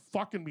where everyone's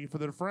fucking me for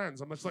their friends.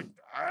 I'm just like,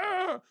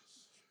 ah.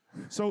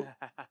 So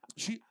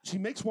she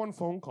makes one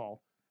phone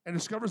call and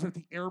discovers that at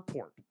the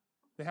airport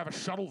they have a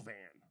shuttle van,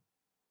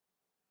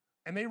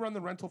 and they run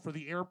the rental for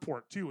the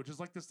airport too, which is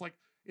like this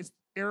it's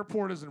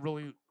airport is a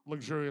really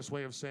luxurious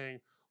way of saying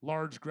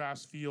large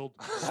grass field,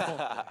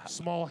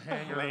 small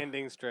hangar,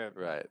 Landing strip.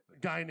 Right.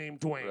 guy named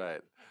Dwayne.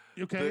 Right.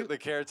 Okay. The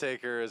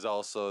caretaker is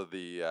also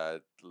the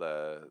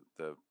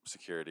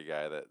security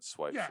guy that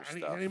swipes Yeah, your and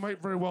stuff. he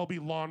might very well be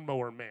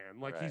lawnmower man.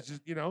 Like Right. he's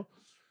just,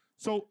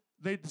 So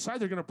they decide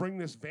they're going to bring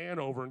this van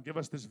over and give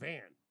us this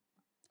van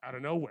out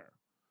of nowhere.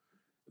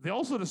 They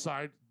also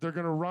decide they're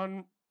going to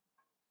run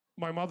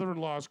my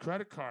mother-in-law's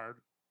credit card,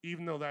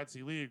 even though that's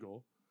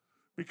illegal,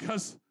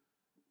 because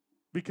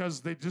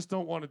they just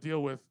don't want to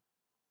deal with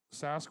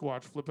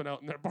Sasquatch flipping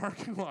out in their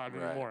parking lot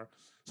Right. anymore.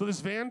 So this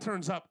van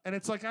turns up, and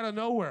it's like out of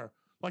nowhere.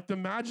 Like the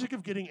magic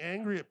of getting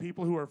angry at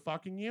people who are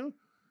fucking you.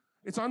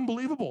 It's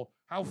unbelievable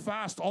how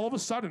fast, all of a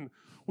sudden,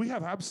 we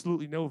have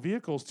absolutely no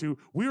vehicles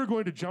we are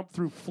going to jump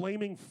through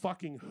flaming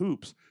fucking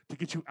hoops to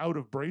get you out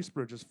of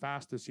Bracebridge as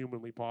fast as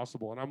humanly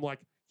possible. And I'm like,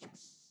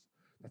 yes,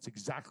 that's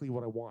exactly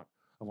what I want.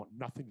 I want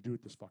nothing to do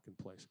with this fucking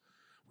place.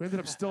 We ended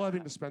up still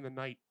having to spend the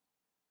night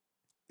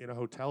in a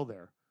hotel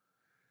there.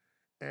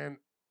 And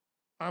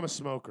I'm a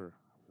smoker.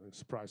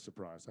 Surprise,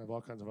 surprise. I have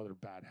all kinds of other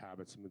bad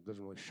habits, and it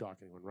doesn't really shock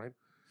anyone, right?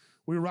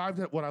 We arrived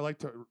at what I like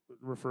to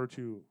refer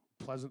to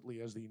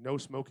pleasantly as the no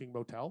smoking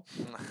motel.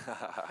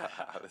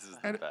 This is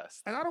And- the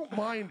best. And I don't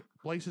mind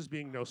places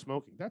being no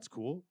smoking. That's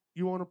cool.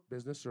 You own a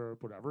business or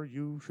whatever,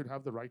 you should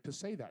have the right to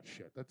say that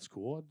shit. That's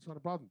cool. It's not a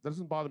problem. That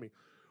doesn't bother me.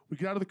 We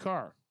get out of the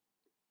car.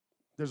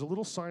 There's a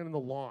little sign in the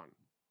lawn,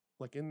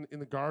 like in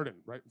the garden,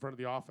 right in front of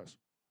the office.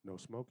 No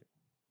smoking.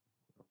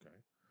 Okay.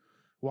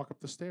 Walk up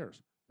the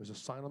stairs. There's a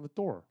sign on the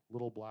door,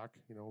 little black,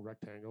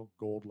 rectangle,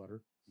 gold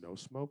letter, no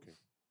smoking.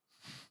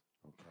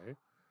 Okay.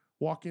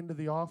 Walk into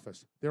the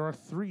office. There are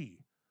 3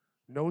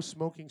 no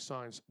smoking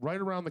signs right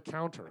around the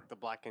counter. Like the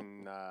black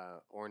and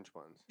orange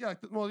ones. Yeah,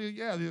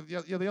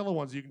 the yellow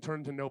ones you can turn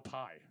into no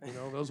pie,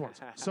 those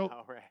ones. So,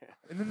 Oh, right.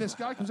 and then this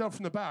guy comes out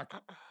from the back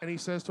and he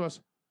says to us,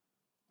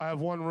 I have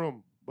one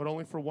room, but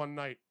only for one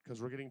night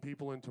because we're getting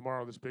people in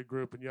tomorrow, this big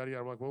group, and yada,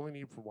 yada. I'm like, we only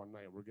need for one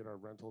night. We'll get our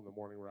rental in the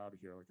morning. We're out of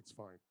here. Like, it's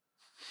fine.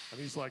 And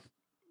he's like,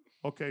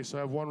 okay, so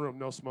I have one room,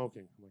 no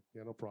smoking. I'm like,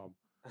 yeah, no problem.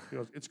 He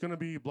goes, it's going to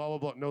be blah, blah,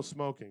 blah, no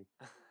smoking.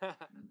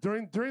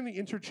 During the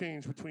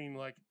interchange between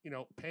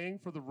paying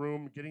for the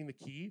room, getting the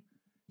key,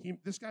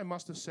 this guy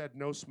must have said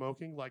no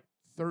smoking like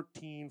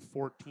 13,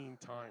 14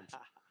 times.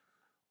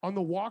 On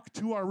the walk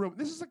to our room,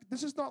 this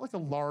is not like a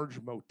large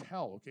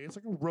motel, okay? It's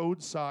like a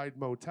roadside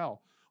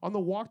motel. On the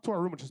walk to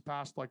our room, which is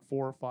past like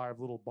 4 or 5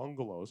 little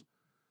bungalows,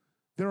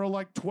 there are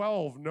like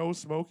 12 no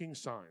smoking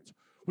signs.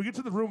 We get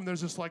to the room and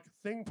there's this like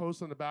thing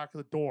posted on the back of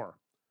the door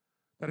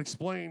that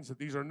explains that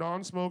these are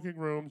non-smoking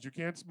rooms. You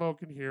can't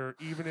smoke in here,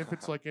 even if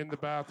it's like in the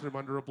bathroom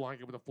under a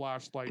blanket with a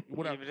flashlight,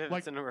 whatever. Even if Like,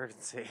 it's an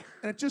emergency.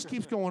 and it just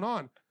keeps going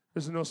on.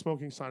 There's a no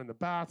smoking sign in the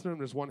bathroom.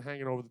 There's one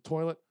hanging over the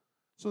toilet.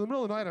 So in the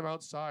middle of the night, I'm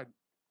outside.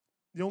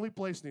 The only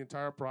place in the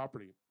entire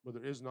property where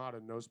there is not a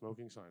no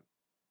smoking sign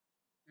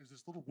is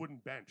this little wooden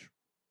bench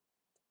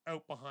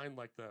out behind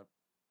like the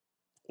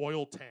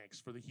oil tanks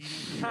for the heating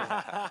fuel.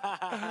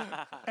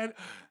 And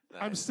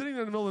I'm Nice. sitting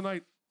there in the middle of the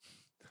night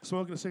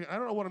smoking a cigarette. I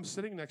don't know what I'm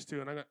sitting next to,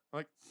 and I'm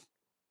like,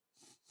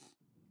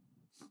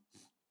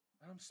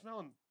 I'm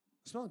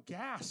smelling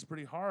gas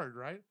pretty hard,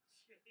 right?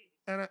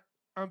 And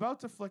I'm about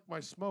to flick my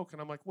smoke,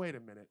 and I'm like, wait a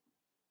minute.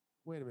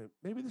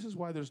 Maybe this is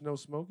why there's no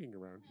smoking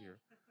around here.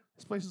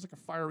 This place is like a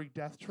fiery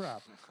death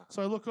trap.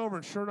 So I look over,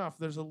 and sure enough,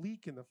 there's a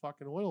leak in the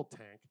fucking oil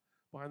tank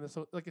behind this.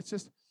 Like it's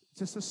just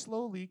a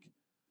slow leak,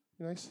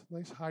 nice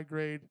high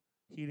grade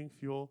heating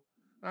fuel.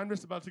 I'm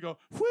just about to go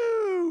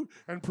whoo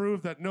and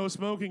prove that no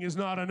smoking is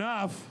not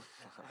enough.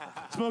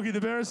 Smokey the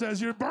Bear says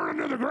you're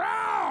burning to the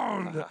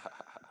ground.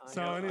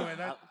 So anyway,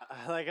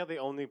 I like how the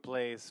only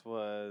place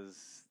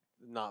was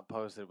not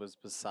posted was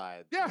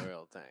beside Yeah. the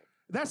oil tank.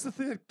 That's the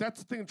thing. That's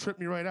the thing that tripped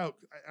me right out.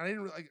 I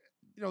didn't really,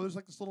 there's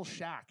like this little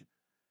shack,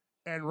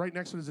 and right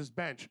next to it is this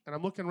bench. And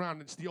I'm looking around.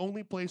 And it's the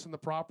only place on the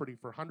property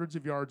for hundreds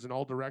of yards in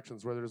all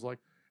directions where there's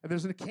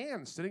there's a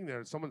can sitting there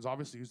that someone's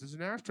obviously used as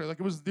an ashtray.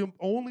 Like it was the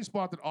only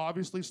spot that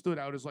obviously stood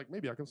out as like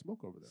maybe I can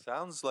smoke over there.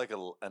 Sounds like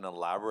an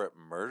elaborate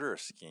murder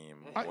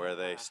scheme I- where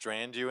they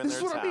strand you in This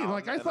their is what I mean. town,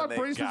 Like I and thought then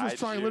they Bracebridge was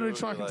guide literally you,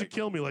 trying to like,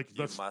 kill me. Like You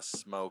that's must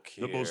smoke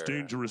here. the most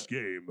dangerous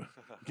game.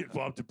 Get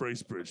Bob to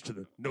Bracebridge to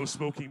the no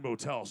smoking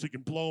motel so he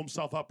can blow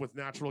himself up with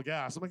natural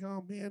gas. I'm like,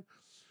 oh man.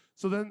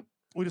 So then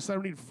we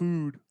decided we need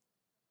food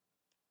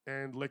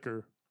and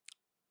liquor.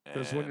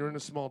 Because when you're in a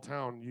small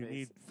town, you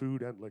need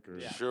food and liquor.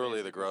 Yeah. Surely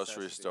the basic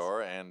grocery necessities.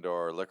 store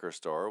and/or liquor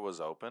store was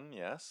open.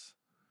 Yes.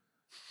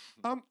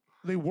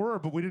 They were,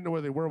 but we didn't know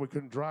where they were. We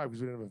couldn't drive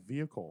because we didn't have a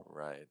vehicle,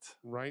 Right.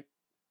 right?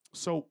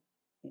 So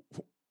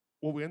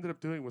what we ended up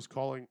doing was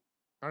calling.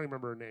 I don't even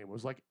remember her name. It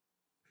was like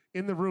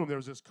in the room there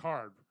was this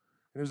card,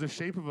 and it was the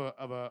shape of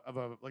a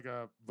like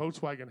a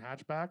Volkswagen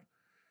hatchback,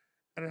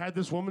 and it had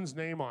this woman's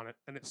name on it,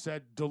 and it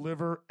said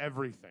 "Deliver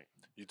everything."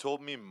 You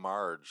told me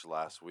Marge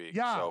last week.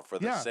 Yeah, So for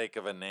the yeah. sake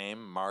of a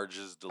name,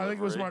 Marge's Delivery. I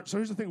think it was Marge. So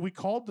here's the thing: we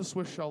called the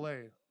Swiss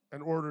Chalet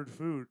and ordered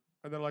food,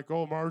 and they're like,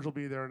 "Oh, Marge will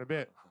be there in a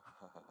bit."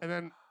 And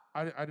then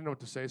I didn't know what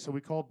to say, so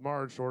we called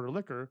Marge to order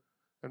liquor,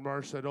 and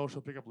Marge said, "Oh,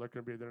 she'll pick up liquor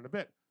and be there in a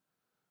bit."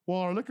 Well,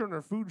 our liquor and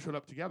our food showed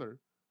up together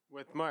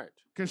With March.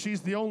 because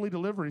she's the only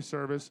delivery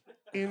service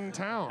in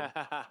town.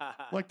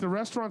 Like the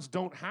restaurants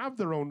don't have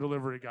their own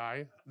delivery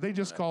guy; they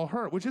just call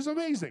her, which is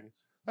amazing.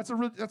 That's a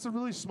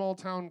really small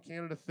town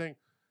Canada thing,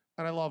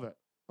 and I love it.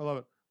 I love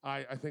it.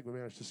 I think we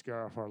managed to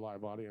scare off our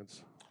live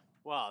audience.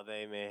 Well,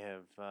 they may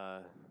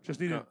have Just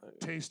needed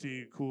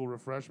tasty, cool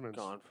refreshments.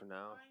 gone for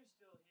now.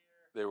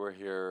 They were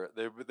here.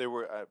 They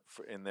were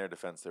in their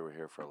defense. They were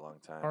here for a long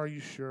time. Are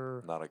you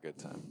sure? Not a good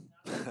time.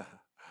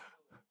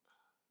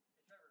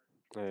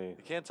 Hey.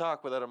 You can't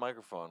talk without a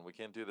microphone. We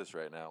can't do this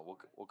right now.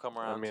 We'll come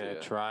I around mean, to I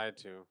you. tried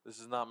to. This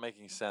is not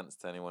making sense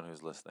to anyone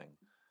who's listening.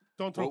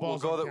 Don't throw We'll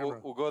balls go on there.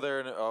 camera. We'll go there.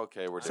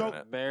 Okay, we're So-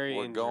 doing it. Very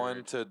We're going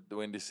injured. to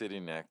Windy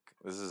City, Nick.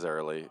 This is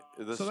early.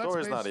 The So that's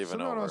story's not basi- even so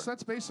no, over. No, so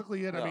that's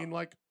basically it. Yeah. I mean,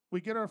 like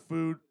we get our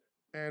food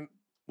and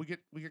we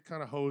get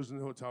kind of hosed in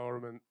the hotel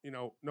room, and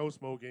no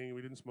smoking.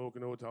 We didn't smoke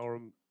in the hotel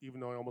room, even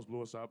though it almost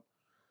blew us up.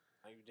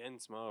 Oh, you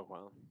didn't smoke,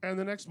 well. And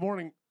the next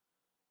morning,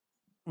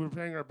 we were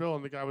paying our bill,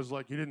 and the guy was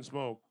like, "You didn't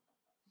smoke,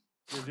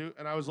 did you?"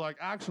 And I was like,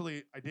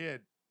 "Actually, I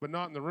did, but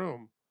not in the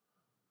room."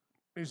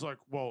 And he's like,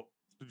 "Well,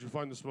 did you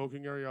find the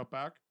smoking area out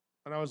back?"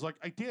 And I was like,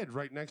 "I did,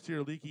 right next to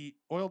your leaky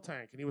oil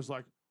tank." And he was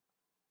like,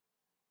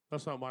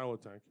 "That's not my oil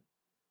tank."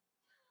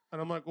 And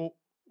I'm like, "Well,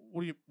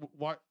 what do you?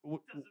 Why?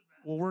 Well,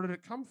 where did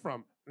it come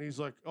from?" And he's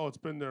like, "Oh, it's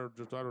been there.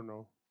 Just I don't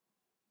know."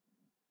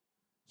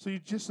 So you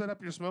just set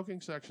up your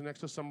smoking section next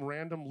to some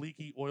random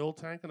leaky oil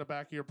tank in the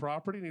back of your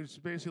property, and he was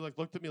basically like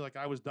looked at me like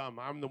I was dumb.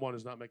 I'm the one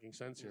who's not making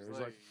sense here. He's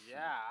like,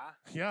 yeah,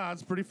 "Yeah,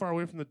 it's pretty far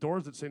away from the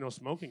doors that say no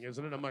smoking,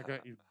 isn't it?" I'm like,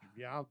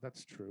 "Yeah,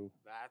 that's true."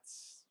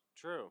 that's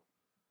true.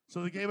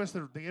 So they gave us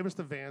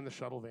the van, the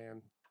shuttle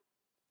van,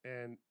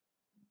 and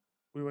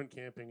we went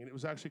camping, and it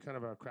was actually kind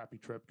of a crappy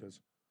trip because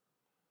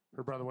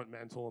her brother went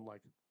mental and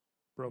like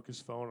broke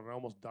his phone, and I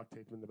almost duct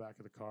taped him in the back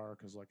of the car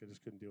because like I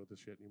just couldn't deal with this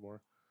shit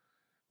anymore.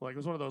 Like it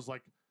was one of those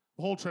like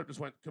the whole trip just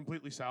went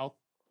completely south,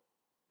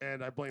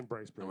 and I blame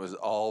Bracebridge. It was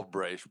all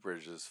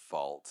Bracebridge's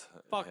fault.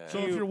 Fuck Yeah. So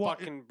you, if you're wa-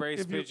 fucking if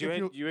Bracebridge.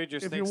 you- You had your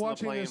if snakes you're in the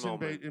watching plane this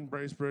moment. in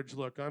Bracebridge,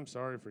 look, I'm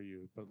sorry for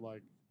you, but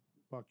like,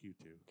 fuck you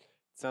too.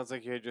 Sounds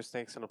like you had your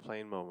snakes on a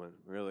plane moment.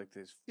 We were like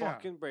these Yeah.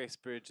 fucking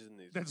Bracebridges and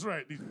these. That's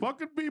right. These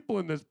fucking people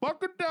in this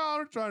fucking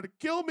town are trying to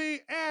kill me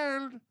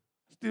and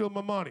steal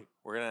my money.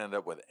 We're gonna end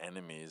up with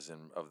enemies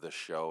of the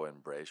show in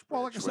Bracebridge.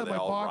 Well, like I where said, they my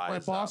all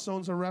rise boss up.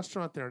 owns a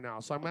restaurant there now,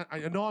 so I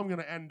know I'm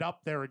gonna end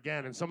up there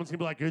again, and someone's gonna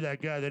be like, "You're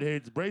that guy that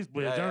hates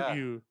Bracebridge, Yeah, aren't yeah.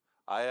 you?"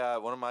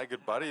 One of my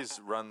good buddies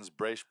runs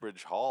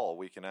Bracebridge Hall.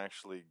 We can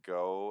actually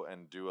go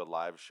and do a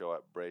live show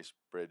at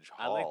Bracebridge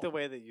I Hall. like the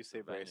way that you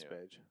say venue.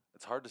 Bracebridge.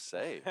 It's hard to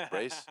say.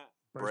 Bracebridge.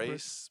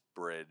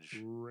 Bracebridge.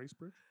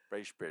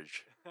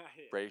 Bracebridge. Yeah,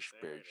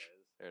 Bracebridge. there it is.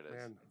 There it is.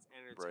 Man,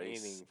 It's Brace.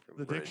 entertaining for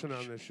the me, diction on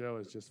Bridge. this show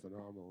is just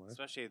phenomenal. Eh?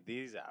 especially at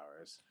these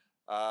hours.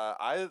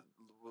 A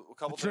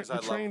couple things I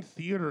The love. trained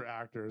theater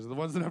actors, the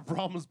ones that have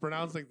problems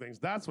pronouncing things,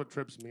 that's what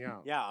trips me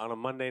out. Yeah, on a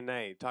Monday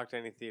night, talk to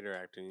any theater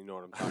actor, and you know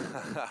what I'm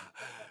talking about.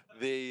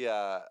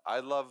 I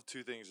love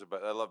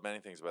I love many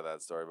things about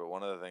that story, but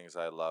one of the things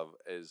I love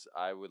is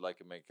I would like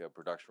to make a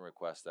production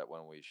request that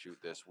when we shoot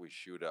this, we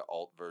shoot an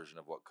alt version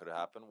of what could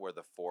happen where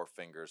the four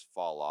fingers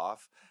fall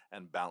off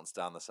and bounce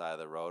down the side of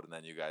the road, and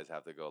then you guys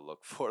have to go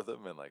look for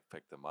them and like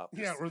pick them up.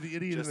 Yeah, Just- or the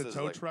idiot in just the as,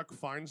 tow like- truck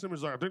finds him.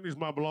 He's like, "I think these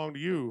might belong to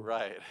you."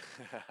 right.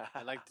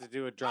 I'd like to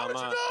do a How did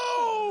drama,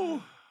 you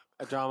know?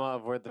 a drama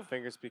of where the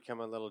fingers become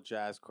a little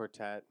jazz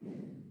quartet,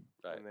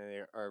 Right. and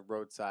they are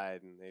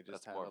roadside, and they just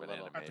That's have more a of an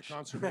little. anime. At the Animation.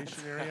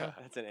 conservation area.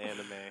 That's an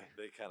anime.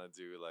 They kind of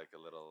do like a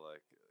little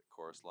like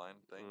chorus line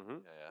thing.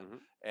 Mhm, Yeah, yeah. mhm.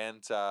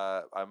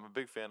 And I'm a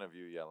big fan of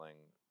you yelling.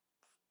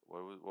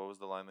 What was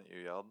the line that you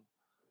yelled?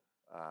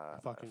 I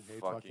fucking hate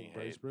fucking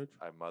Bracebridge.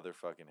 I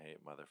motherfucking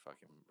hate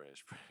motherfucking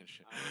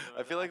Bracebridge. I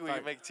I feel like we fuck-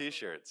 could make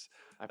T-shirts.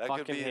 I That could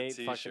fucking be a hate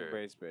fucking t-shirt.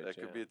 Bracebridge. That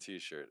could be a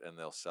T-shirt, and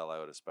they'll sell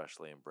out,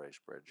 especially in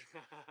Bracebridge.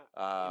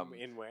 yeah. Um,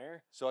 in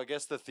where? So I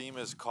guess the theme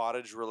is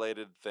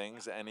cottage-related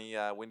things. Any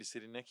Windy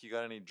City, Nick? You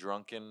got any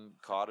drunken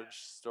cottage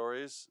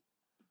stories?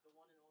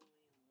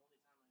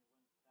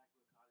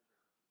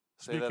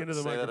 Say Speak that. into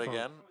the Say that microphone.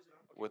 again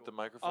with the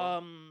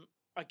microphone.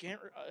 I can't.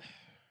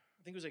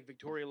 I think it was like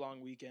Victoria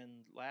Long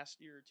weekend last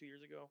year or 2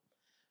 years ago.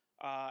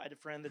 I had a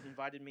friend that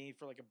invited me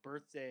for like a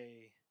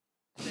birthday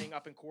thing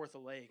up in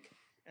Kawartha Lake,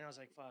 and I was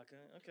like, "Fuck,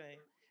 okay."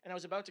 And I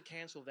was about to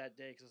cancel that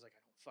day because I was like,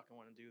 "I don't fucking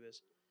want to do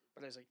this,"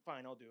 but I was like,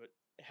 "Fine, I'll do it."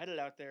 I headed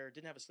out there,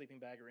 didn't have a sleeping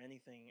bag or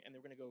anything, and they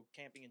were gonna go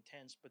camping in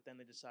tents. But then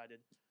they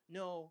decided,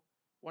 no,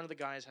 one of the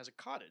guys has a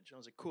cottage. And I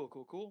was like, "Cool,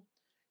 cool, cool."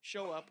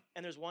 Show up,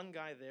 and there's one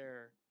guy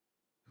there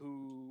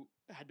who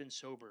had been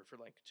sober for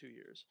like 2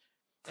 years.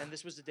 And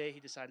this was the day he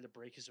decided to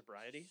break his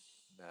sobriety.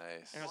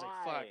 Nice. And I was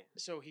like, Why? fuck.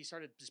 So he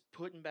started just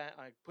putting back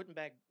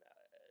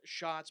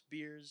shots,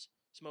 beers,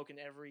 smoking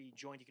every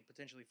joint he could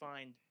potentially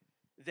find.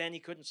 Then he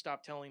couldn't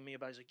stop telling me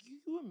about. He's like,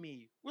 you and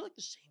me, we're like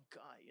the same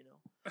guy, you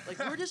know. Like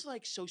we're just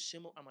like so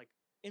similar. I'm like,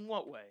 in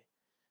what way?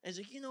 And he's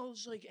like,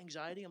 it's like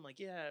anxiety. I'm like,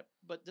 yeah,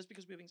 but just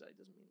because we have anxiety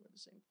doesn't mean we're the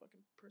same fucking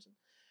person.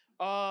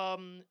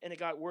 And it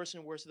got worse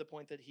and worse to the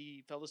point that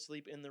he fell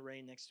asleep in the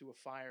rain next to a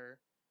fire.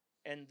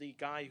 And the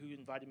guy who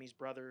invited me, his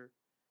brother,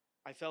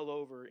 I fell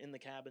over in the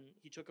cabin.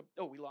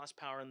 We lost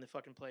power in the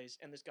fucking place.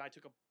 And this guy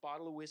took a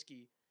bottle of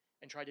whiskey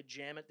and tried to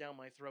jam it down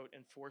my throat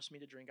and force me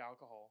to drink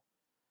alcohol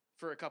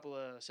for a couple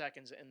of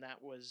seconds. And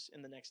that was,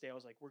 and the next day I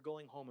was like, we're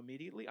going home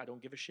immediately. I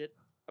don't give a shit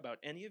about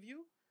any of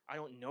you. I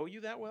don't know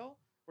you that well.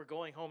 We're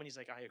going home. And he's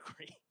like, I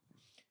agree.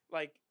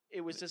 Like,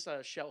 it was just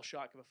a shell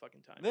shock of a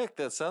fucking time. Nick,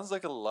 that sounds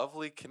like a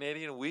lovely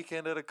Canadian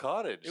weekend at a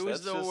cottage. It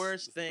was the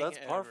worst thing That's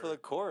par for ever. the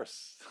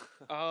course.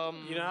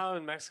 You know how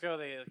in Mexico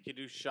you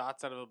do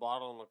shots out of a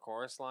bottle on the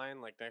chorus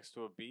line, like next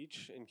to a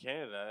beach? In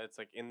Canada, it's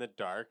like in the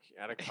dark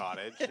at a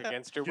cottage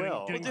against your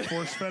will. Getting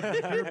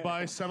force-fed beer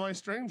by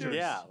semi-strangers.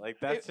 Yeah, like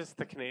that's just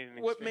the Canadian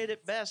experience. What made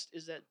it best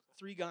is that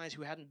 3 guys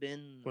who hadn't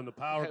been... When the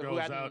power who goes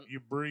hadn't- out, you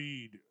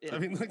breed. Yeah. I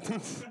mean, like,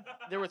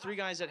 There were 3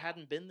 guys that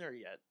hadn't been there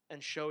yet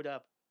and showed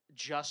up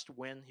just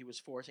when he was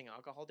forcing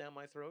alcohol down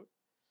my throat.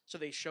 So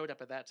they showed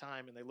up at that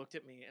time and they looked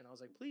at me and I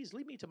was like, please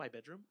lead me to my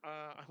bedroom.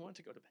 I want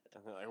to go to bed.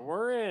 And they're like,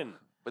 we're in.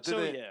 But So,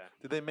 did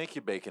yeah. they make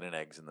you bacon and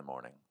eggs in the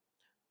morning?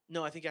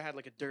 No, I think I had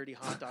like a dirty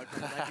hot dog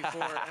from the night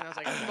before and I was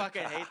like, I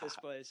fucking hate this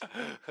place. That's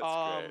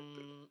great.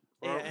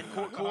 Yeah, and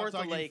hot Kawartha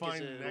dog you Lake is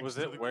find a... next Was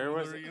to it- the where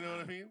was cooler, it? You know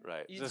what I mean?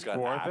 Right. You Just just got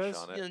hash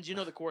Kawarthas? on You it. know, do you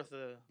know the Kawartha?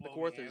 The Blow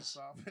the Kawarthas. ants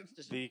off it.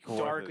 Just The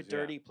dark, Kawarthas, yeah.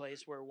 dirty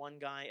place where one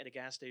guy at a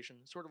gas station,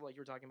 sort of like you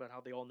were talking about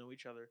how they all know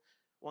each other,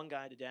 one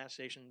guy at a gas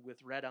station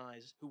with red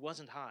eyes who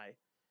wasn't high,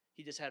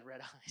 he just had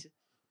red eyes,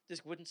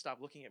 just wouldn't stop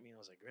looking at me. And I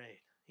was like, great,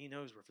 he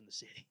knows we're from the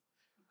city.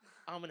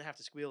 I'm going to have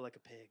to squeal like a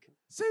pig.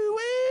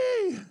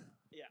 Suey!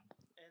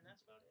 And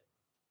that's about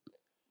it.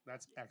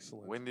 That's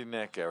excellent. Windy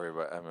Nick,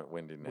 everybody. I mean,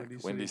 Windy Nick. Windy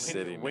Windy City.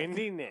 City Nick.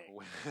 Windy Nick.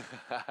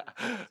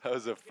 That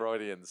was a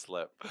Freudian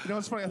slip. You know,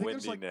 it's funny. I think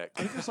Windy there's like Nick.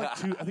 I think there's like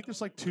two. I think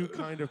there's like 2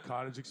 kind of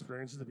cottage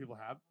experiences that people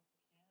have,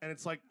 and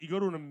it's like you go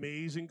to an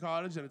amazing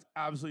cottage and it's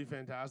absolutely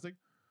fantastic,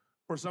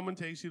 or someone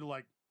takes you to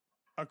like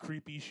a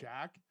creepy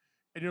shack,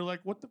 and you're like,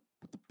 what the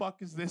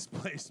fuck is this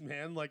place,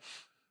 man? Like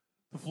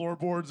the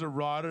floorboards are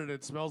rotted and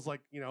it smells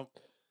like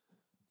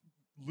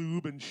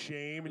lube and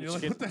shame, and You you're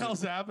like, just what the get-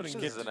 hell's happening?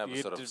 This is an you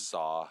get episode to- of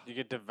Saw. You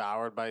get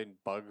devoured by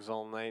bugs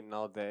all night and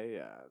all day.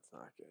 Yeah, it's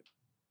not good.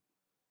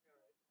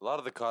 A lot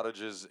of the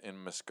cottages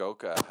in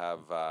Muskoka have,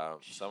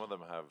 some of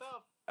them have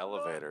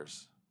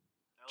elevators.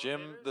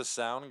 Jim, the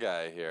sound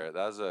guy here,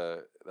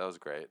 that was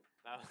great.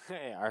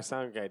 Hey, our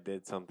sound guy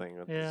did something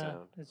with the Yeah,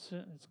 sound.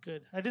 it's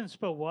good. I didn't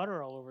spill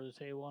water all over the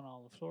table and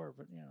all the floor,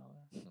 but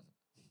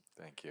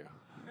Thank you.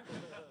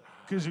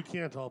 Because you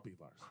can't all be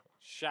bars.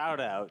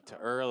 Shout out to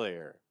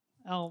earlier.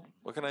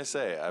 What can I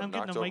say? I've I'm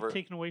getting knocked the mic over.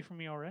 taken away from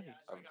me already.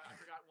 I forgot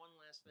one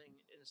last thing.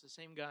 And it's the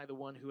same guy, the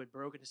one who had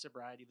broken his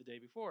sobriety the day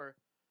before.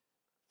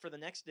 For the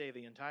next day,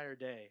 the entire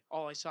day,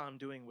 all I saw him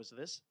doing was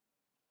this.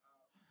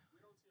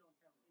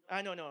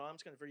 I know, no, I'm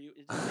just going to for you.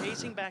 It's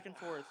pacing back and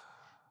forth,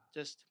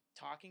 just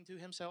talking to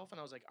himself. And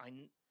I was like,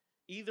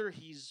 either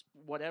he's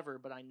whatever,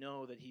 but I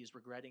know that he's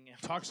regretting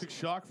every Toxic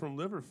shock from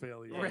liver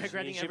failure. Right.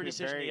 Regretting You should every be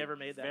decision he very, ever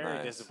made that Very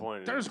night.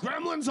 disappointed. There's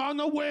gremlins on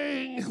the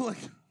wing. Like,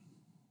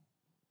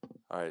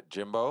 All right,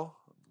 Jimbo,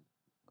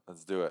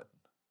 let's do it.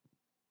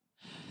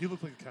 you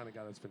look like the kind of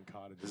guy that's been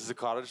cottages. This is a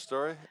cottage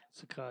story.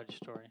 It's a cottage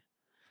story.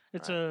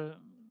 It's a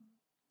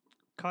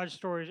cottage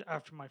story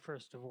after my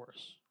first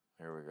divorce.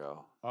 Here we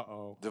go.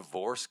 Uh-oh.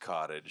 Divorce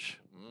cottage.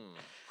 Mm.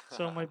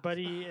 So my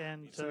buddy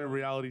and It's in a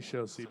reality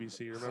show,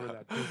 CBC. Remember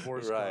that?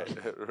 Divorce Right,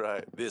 cottage.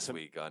 right. This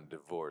week on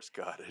Divorce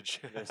Cottage.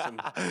 There's some-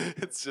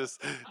 It's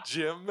just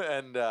Jim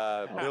and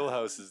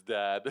Millhouse's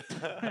dad.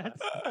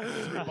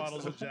 3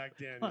 bottles of Jack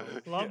Daniels.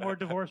 a lot more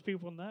divorced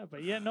people than that.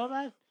 But yeah, no,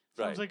 that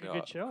sounds Right, like no, a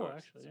good of show, course.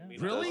 actually. Yeah.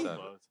 Really? Does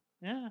sound-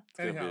 Yeah. It's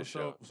gonna be Anyhow, a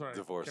show. so sorry.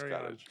 Divorce carry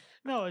on. Cottage.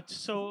 No, it's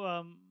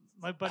so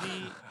my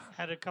buddy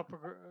had a couple.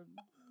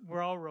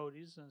 We're all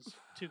roadies, and it's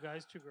 2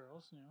 guys, 2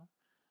 girls.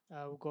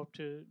 We'll go up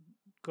to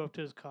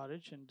his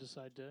cottage and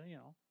decide to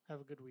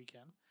have a good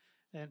weekend.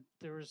 And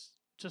there was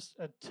just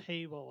a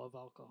table of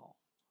alcohol,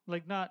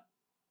 like not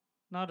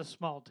a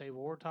small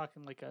table. We're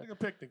talking like Like a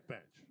picnic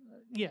bench.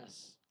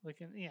 yes, like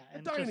A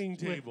and dining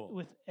just with- table.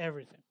 with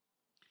everything.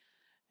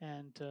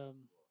 And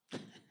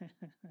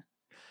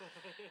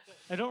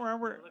I don't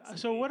remember.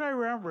 So what I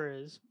remember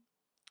is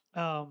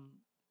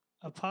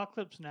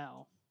Apocalypse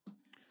Now.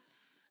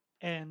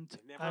 And It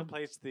never I'm,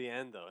 plays to the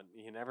end, though.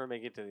 You never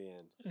make it to the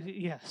end.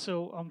 yeah,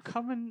 so I'm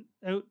coming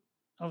out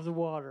of the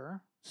water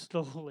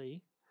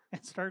slowly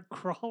and start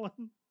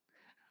crawling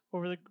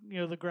over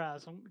the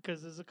grass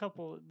because there's a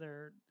couple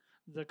there.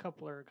 The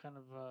couple are kind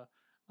of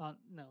on.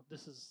 No,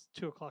 this is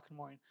 2:00 in the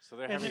morning. So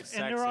they're And having they're- sex,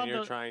 and and, they're on you're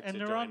the- trying and to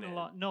they're join on the in.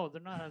 lawn. No,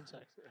 they're not having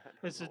sex. I don't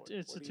It's know a what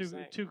it's are the you two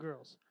saying? two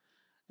girls,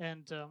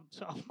 and so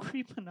I'm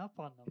creeping up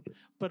on them,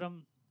 but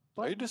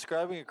Are you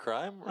describing a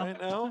crime right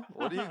now?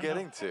 What are you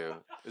getting to?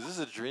 Is this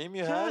a dream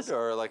you had, Just-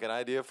 or like an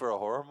idea for a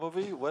horror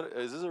movie? What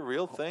is this a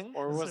real thing?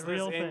 Or It's was a this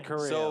real in thing.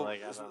 Korea? So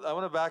like, I don't I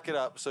want to back it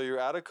up. So you're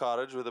at a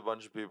cottage with a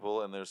bunch of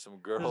people, and there's some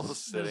girls There's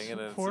sitting,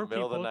 and it's the 4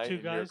 middle of the people, night, 2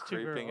 and you're guys, 2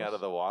 creeping out girls.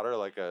 of the water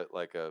like a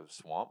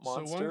swamp So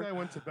monster. one guy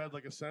went to bed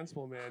like a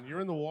sensible man.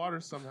 You're in the water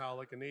somehow,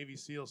 like a Navy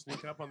SEAL,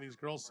 sneak up on these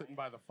girls sitting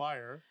by the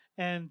fire.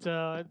 And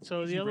so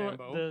Easy, the other one,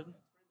 Rambo. the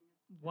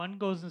one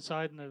goes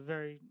inside, and the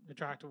very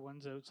attractive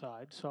one's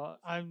outside. So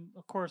I'm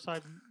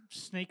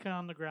sneaking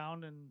on the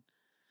ground and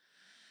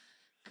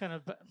kind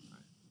of,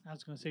 I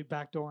was going to say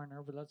backdooring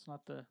her, but that's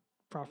not the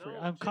proper. No,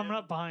 I'm coming Jim.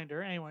 up behind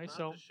her anyway. Not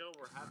So the show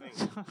we're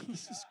having.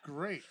 This is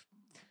great.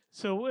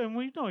 so and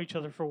we know each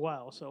other for a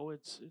while, so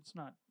it's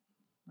not.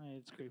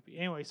 It's creepy.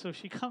 Anyway, so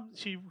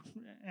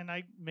and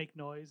I make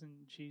noise, and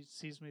she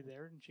sees me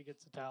there, and she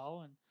gets a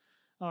towel, and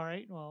all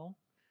right, well,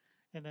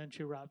 and then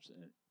she wraps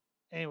it.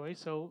 Anyway,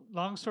 so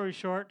long story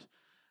short,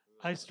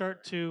 I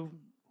start to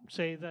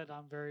say that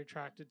I'm very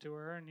attracted to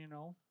her, and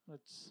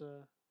it's.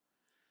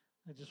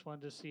 I just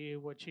wanted to see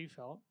what she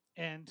felt,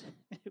 and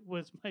it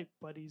was my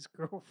buddy's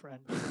girlfriend.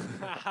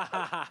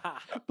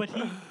 But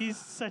he's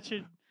such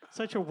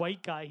a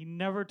white guy. He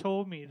never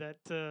told me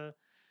that.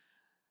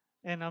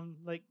 And I'm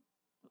like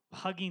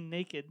hugging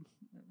naked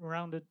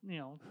around it,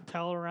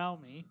 towel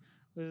around me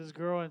with this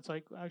girl, and it's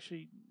like,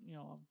 actually,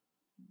 I'm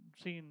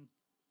seeing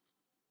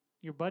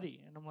your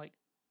buddy, and I'm like,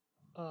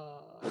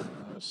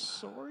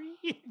 sorry.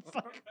 It's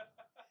like,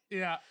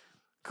 Yeah,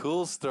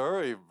 Cool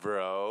story,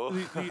 bro.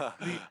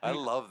 I the-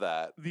 love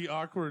that. the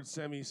awkward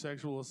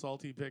semi-sexual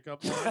assaulty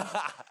pickup lines.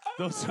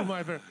 Those are my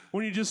favorite.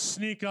 When you just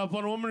sneak up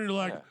on a woman and you're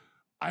like, Yeah.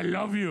 I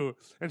love you.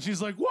 And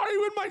she's like, why are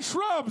you in my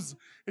shrubs?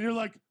 And you're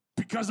like,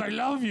 because I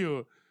love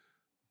you.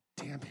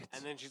 Damn it.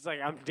 And then she's like,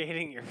 I'm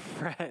dating your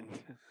friend.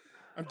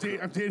 I'm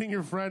dating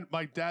your friend.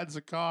 My dad's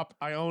a cop.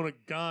 I own a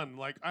gun.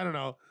 Like, I don't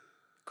know.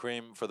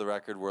 Cream, for the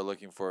record, we're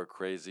looking for a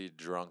crazy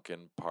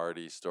drunken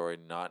party story,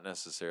 not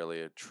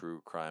necessarily a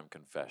true crime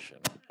confession.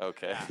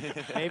 Okay.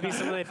 Maybe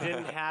something that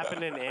didn't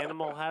happen in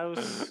Animal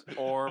House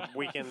or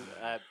Weekend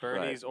at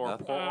Bernie's or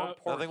Nothing- Porky's.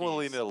 Nothing we'll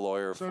lean a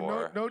lawyer So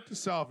for. note to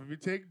self, if you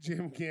take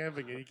Jim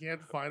camping and you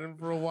can't find him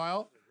for a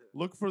while,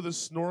 look for the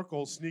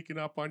snorkel sneaking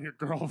up on your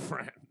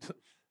girlfriend.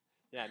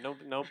 Yeah,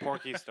 no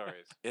Porky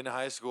stories. In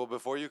high school,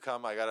 before you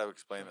come, I gotta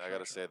explain. I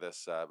gotta say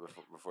this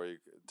before you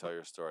tell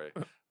your story.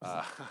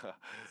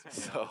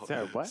 So,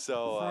 Sorry, what?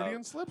 So,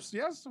 Freudian slips?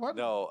 Yes. What?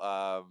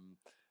 no,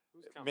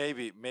 Who's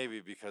coming? maybe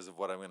because of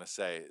what I'm gonna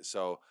say.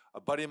 So, a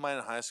buddy of mine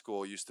in high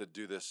school used to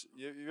do this.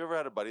 You ever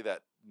had a buddy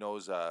that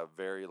knows a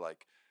very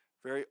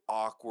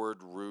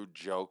awkward, rude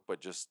joke,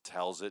 but just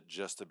tells it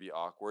just to be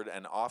awkward?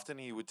 And often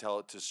he would tell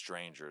it to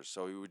strangers.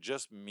 So he would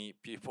just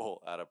meet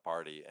people at a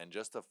party and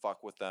just to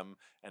fuck with them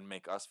and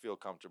make us feel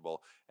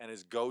comfortable. And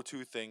his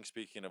go-to thing,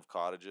 speaking of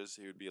cottages,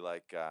 he would be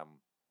like,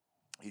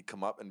 he'd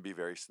come up and be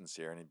very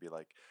sincere, and he'd be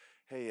like,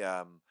 "Hey,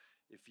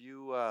 if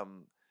you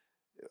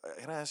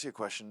can I ask you a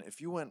question?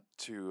 If you went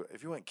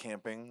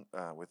camping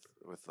with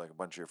like a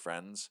bunch of your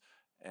friends,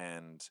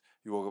 and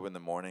you woke up in the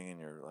morning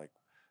and you're like,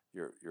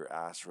 your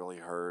ass really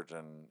hurt,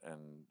 and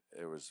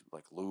it was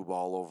like lube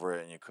all over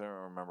it, and you couldn't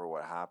remember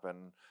what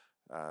happened,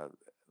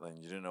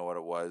 and you didn't know what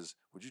it was,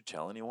 would you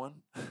tell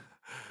anyone?"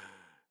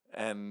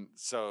 And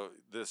so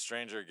the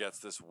stranger gets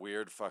this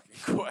weird fucking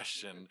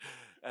question,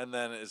 and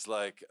then it's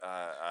like,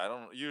 I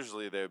don't.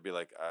 Usually they would be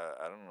like,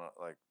 I don't know.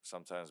 Like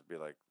sometimes it'd be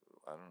like,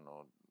 I don't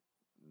know,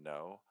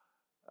 no,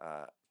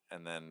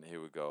 and then he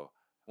would go,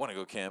 "Want to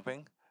go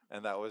camping?"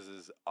 And that was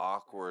his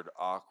awkward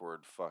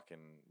fucking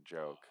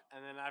joke.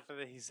 And then after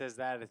that, he says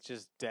that, it's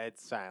just dead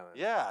silence.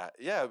 Yeah,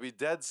 it'd be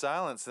dead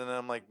silence, and then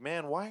I'm like,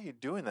 man, why are you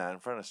doing that in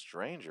front of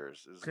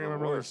strangers? It's Can't the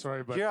remember the worst.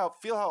 story, but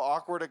Feel how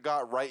awkward it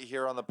got right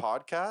here on the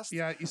podcast.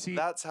 yeah, you see,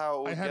 That's how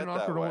it would I had get an that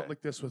awkward way. moment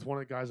like this with one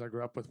of the guys I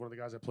grew up with, one of the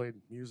guys I played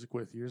music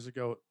with years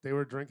ago. They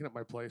were drinking at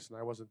my place, and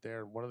I wasn't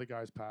there, and one of the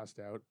guys passed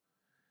out,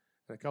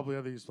 and a couple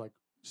of these like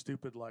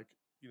stupid, like,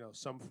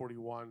 Sum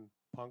 41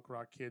 punk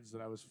rock kids that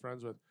I was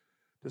friends with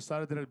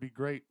decided that it'd be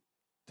great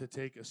to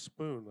take a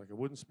spoon, like a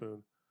wooden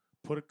spoon,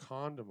 put a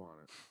condom on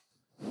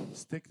it,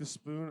 stick the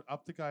spoon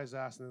up the guy's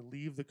ass, and then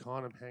leave the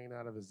condom hanging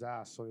out of his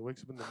ass. So when he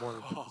wakes up in the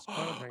morning, put this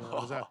condom hanging out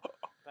of his ass.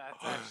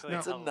 That's actually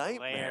It's a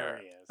nightmare.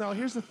 hilarious. Now,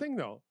 here's the thing,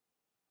 though.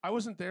 I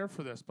wasn't there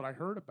for this, but I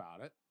heard about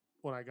it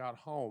when I got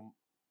home,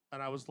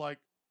 and I was like,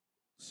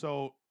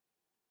 so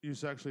you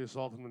sexually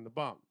assaulted him in the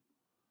bum?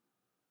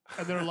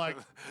 And they're like,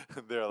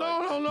 they're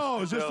like, no,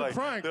 it's just they're a like-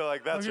 prank. They're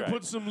like, that's You right.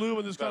 put some lube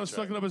and this guy That's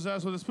stuck right. it up his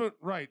ass with a spoon.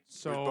 Right,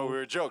 but we so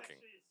were joking.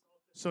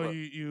 so but-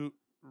 you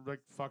like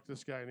fuck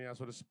this guy in the ass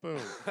with a spoon.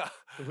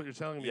 Is what you're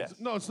telling me. Yes.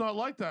 No, it's not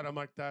like that. I'm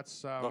like,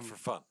 that's But for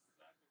fun.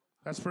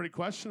 that's pretty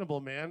questionable,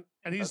 man.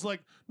 And he's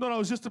like, no,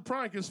 it's just a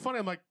prank. It's funny.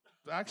 I'm like,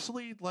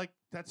 actually, like,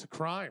 that's a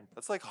crime.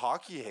 That's like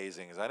hockey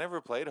hazing. 'Cause I never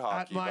played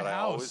hockey, my but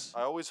house.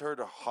 I always heard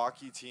a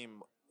hockey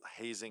team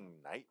hazing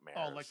nightmares.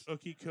 Oh, like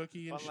Ookie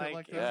Cookie and But shit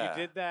like if that. Yeah.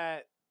 you did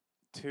that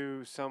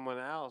to someone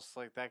else,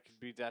 like that could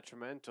be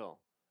detrimental.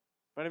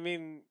 But I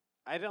mean,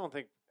 I don't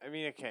think I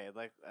mean, okay,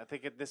 like I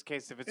think in this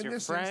case, if it's In your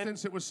this friend,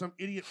 instance, it was some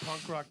idiot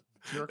punk rock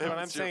jerk. but I'm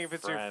it's your saying if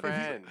it's your friend.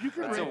 friend, You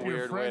can That's a rape your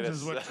weird way friends, to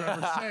is what say-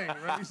 Trevor's saying,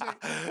 right?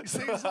 He's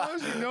saying as long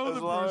as you know As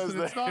the long as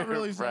person, it's they're not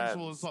really your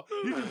sexual. friends.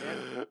 You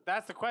can,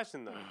 that's the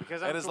question though,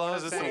 because And I'm as long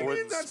as it's what do a you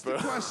wooden mean that's the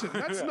spoon. question?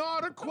 That's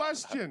not a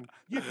question.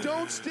 You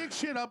don't stick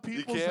shit up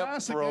people's can't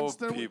ass throw against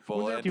them people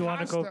when they're in. Do you want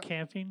to past go that-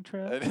 camping,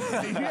 Trev?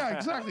 Yeah,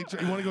 exactly.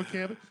 You want to go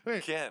camping?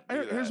 Hey, Can't do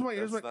here's that. what.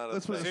 Here's That's what. not a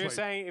Let's put it thing. So this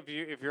you're way.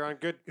 saying if you're on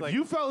good If like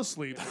you fell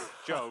asleep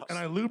jokes, and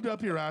I lubed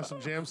up your ass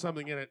and jammed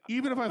something in it,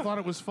 even if I thought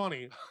it was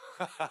funny,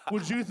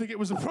 would you think it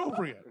was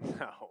appropriate?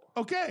 no,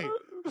 Okay,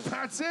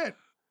 that's it.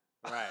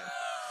 right?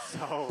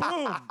 So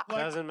Boom. Like,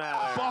 doesn't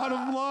matter.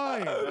 bottom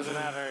line. Doesn't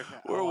matter.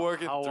 We're how-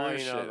 working how well through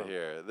you know shit them.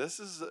 here.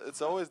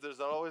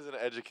 There's always an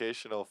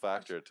educational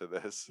factor to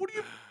this, What do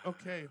you?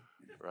 Okay.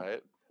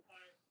 right?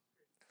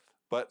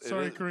 But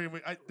Sorry, it is,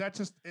 Kareem.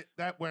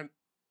 That went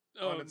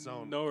on its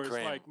own. No, it's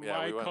Kareem, like yeah,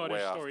 my we went cottage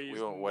way off- story we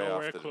is went way off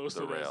nowhere the- close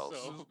the to rails.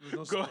 this. So There's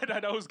no go ahead.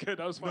 That was good.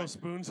 That was No fine.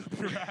 spoons up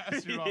your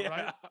ass. You're all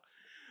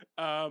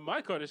right.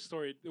 My cottage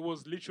story, it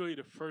was literally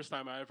the first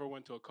time I ever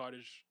went to a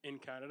cottage in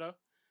Canada.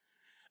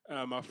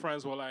 My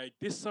friends were like,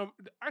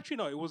 actually,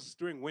 no, it was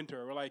during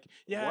winter. We're like,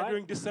 yeah, What?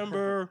 during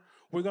December,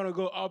 we're going to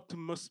go up to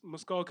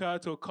Muskoka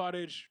to a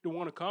cottage. Do you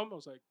want to come? I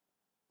was like,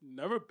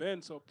 never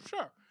been, so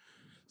sure.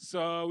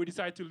 So we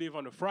decided to leave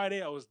on a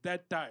Friday. I was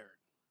dead tired.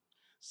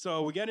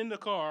 So we get in the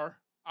car.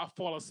 I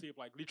fall asleep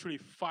like literally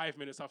 5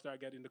 minutes after I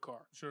get in the car.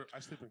 Sure, I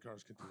sleep in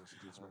cars continuously.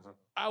 It's amazing.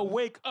 I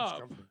wake It's up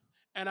comforting.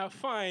 and I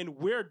find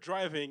we're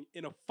driving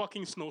in a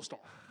fucking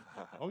snowstorm.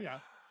 Oh yeah.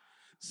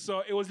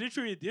 So it was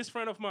literally this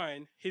friend of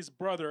mine, his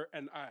brother,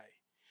 and I.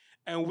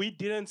 And we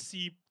didn't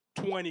see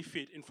 20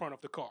 feet in front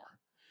of the car.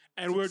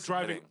 And It's we're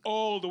driving exciting.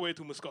 all the way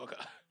to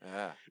Muskoka.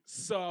 yeah.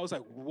 So I was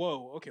like,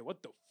 whoa, okay,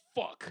 what the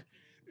fuck?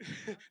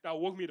 That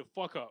woke me the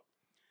fuck up.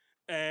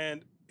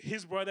 And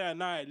his brother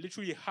and I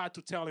literally had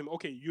to tell him,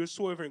 okay, you're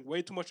swerving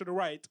way too much to the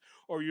right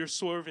or you're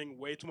swerving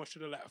way too much to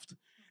the left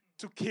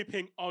to keep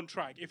him on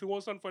track. If it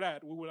wasn't for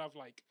that, we would have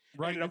like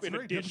Right. ended up It's in a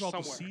very ditch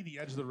difficult somewhere. to see the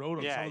edge of the road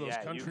on Yeah, some of those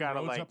yeah. country You gotta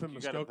roads like up in you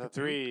gotta Muskoka. the too.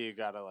 three. You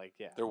gotta like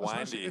yeah. They're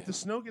Especially windy. if the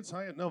snow gets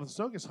high. No, if the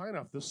snow gets high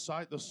enough, the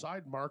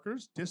side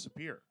markers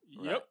disappear.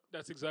 Yep, Right.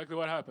 that's exactly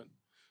what happened.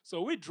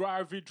 So we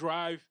drive,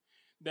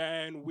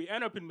 then we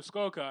end up in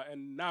Muskoka,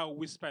 and now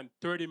we spend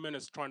 30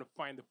 minutes trying to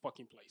find the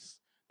fucking place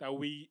that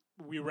we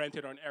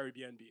rented on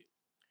Airbnb.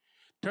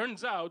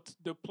 Turns out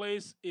the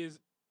place is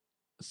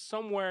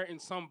somewhere in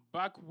some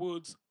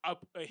backwoods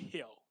up a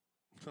hill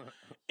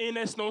in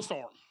a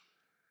snowstorm,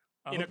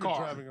 I In a hope you're car.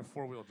 driving a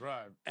 4-wheel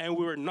drive. and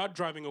we were not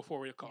driving a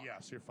four-wheel car.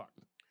 Yes, you're fucked.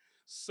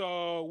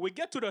 So we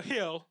get to the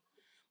hill.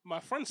 My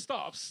friend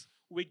stops.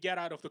 We get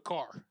out of the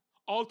car.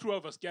 All three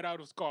of us get out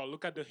of the car,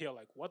 look at the hill,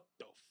 like, what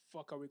the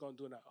fuck are we going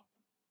to do now?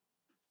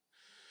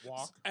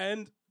 Walk.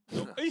 And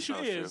the issue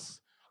Snowshoe. is,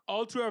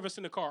 all three of us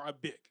in the car are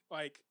big.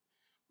 Like,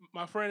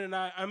 my friend and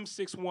I, I'm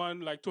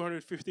 6'1", like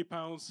 250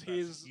 pounds.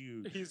 That's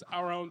huge. He's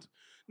around,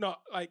 not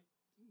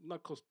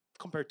close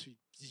compared to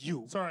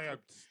you. Sorry,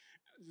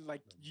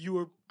 Like,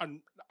 you're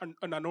an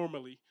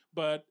anomaly.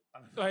 But,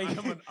 like,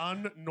 I'm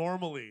an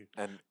unnormally.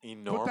 And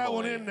enormally. Put that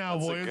one in now,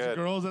 That's a boys and good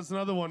girls. That's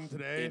another one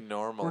today.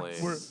 Enormally.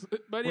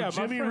 but We're yeah, my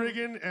Jimmy friend,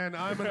 Riggin, and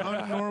I'm an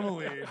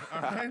unnormally.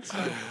 All right,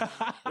 so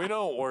We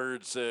know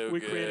words so we're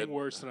good. creating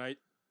words tonight.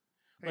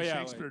 hey, But yeah,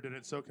 Shakespeare did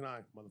it, so can I,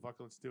 motherfucker.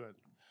 Let's do it.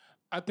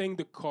 I think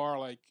the car,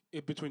 like,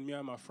 between me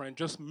and my friend,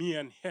 just me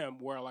and him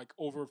were, like,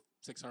 over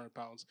 600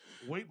 pounds.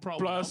 Weight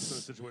probably helps in a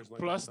Plus, situation like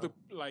plus that.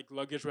 the like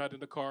luggage we had in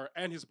the car,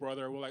 and his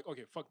brother were like,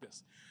 okay, fuck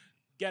this,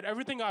 get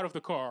everything out of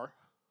the car.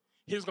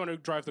 He's gonna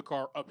drive the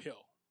car uphill.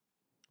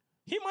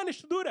 He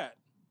managed to do that,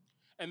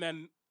 and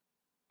then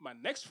my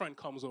next friend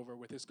comes over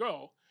with his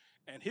girl,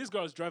 and his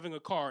girl is driving a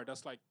car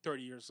that's like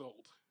 30 years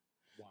old.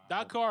 Wow.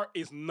 That car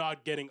is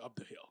not getting up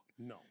the hill.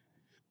 No.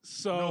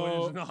 So No,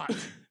 it is not.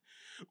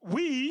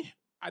 we,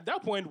 at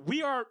that point,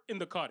 we are in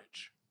the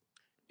cottage.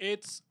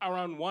 It's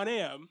around 1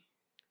 a.m.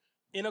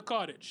 in a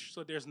cottage,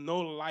 so there's no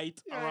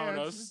light Yeah, around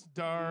it's us. just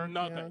dark.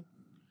 Nothing.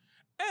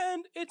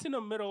 And it's in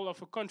the middle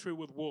of a country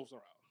with wolves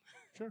around.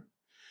 Yeah. Sure.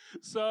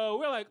 So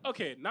we're like,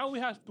 okay, now we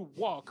have to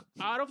walk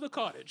out of the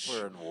cottage,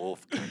 We're in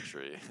wolf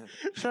country.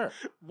 Sure.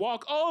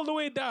 walk all the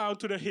way down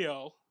to the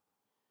hill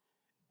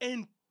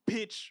in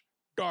pitch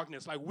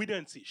darkness. Like, we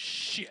didn't see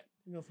shit.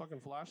 You know,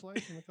 fucking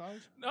flashlights in the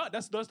cottage. No,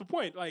 that's the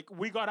point. Like,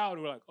 we got out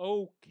and we're like,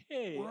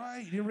 okay.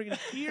 Right. You didn't bring it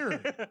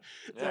here.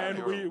 Yeah, and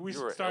you were- we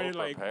you were started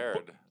like,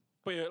 ill-prepared.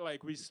 but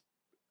like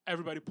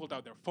everybody pulled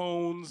out their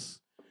phones,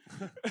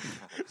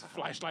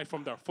 flashlight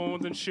from their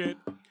phones and shit.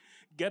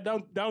 Get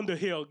down the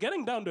hill.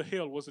 Getting down the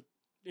hill was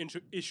an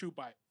issue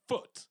by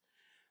foot.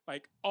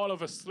 Like, all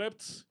of us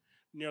slipped,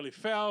 nearly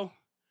fell.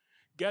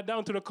 Get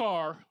down to the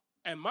car,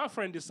 and my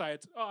friend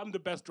decides, oh, I'm the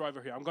best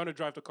driver here. I'm gonna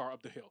drive the car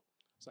up the hill.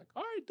 It's like,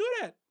 all right, do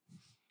that.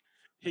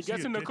 He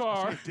gets in the I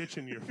car. see a ditch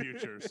in your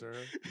future, sir.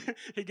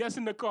 He gets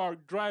in the car,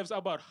 drives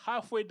about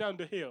halfway down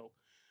the hill.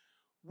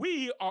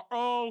 We are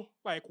all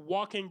like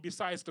walking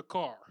besides the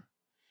car.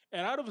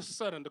 And out of a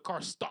sudden, the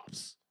car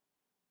stops.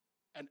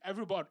 And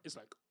everybody is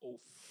like, oh,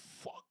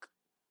 fuck.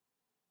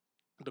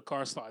 The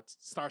car starts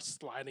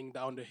sliding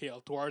down the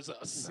hill towards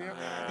us. Yeah.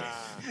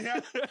 Ah. Yeah.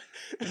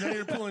 And now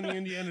you're pulling the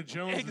Indiana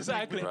Jones. the thing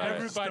Exactly. with the Right.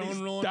 Everybody's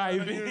stone rolling down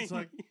diving. here. It's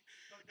like,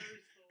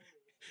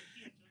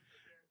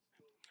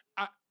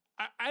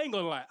 I ain't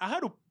gonna lie. I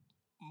had a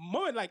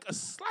moment, like a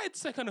slight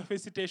second of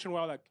hesitation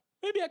where I was like,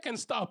 maybe I can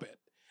stop it.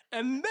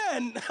 And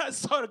then I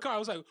saw the car. I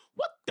was like,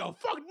 what the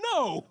fuck?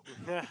 No.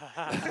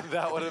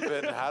 That would have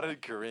been. How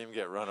did Kareem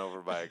get run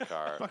over by a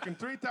car? fucking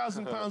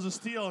 3,000 pounds of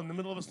steel in the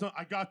middle of a snow.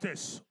 I got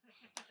this.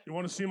 You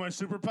want to see my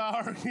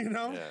superpower? You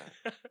know?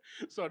 Yeah.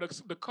 So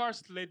the car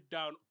slid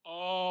down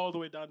all the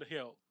way down the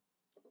hill.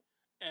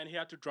 And he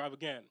had to drive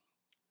again.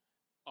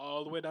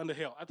 All the way down the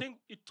hill. I think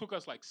it took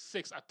us like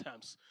 6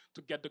 attempts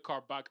to get the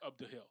car back up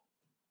the hill.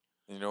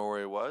 You know where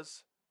he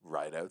was?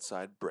 Right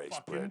outside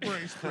Fucking Bracebridge.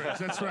 Bracebridge.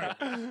 That's right.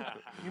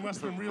 You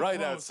must have been real Right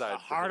close. outside.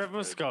 Heart of Bracebridge.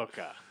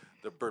 Muskoka.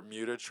 The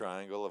Bermuda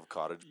Triangle of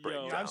cottage Yo,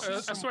 I've breakdown. seen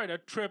I swear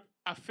that trip,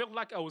 I felt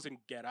like I was in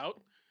Get Out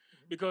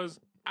because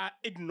I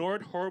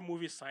ignored horror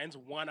movie signs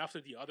one after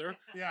the other.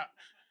 Yeah.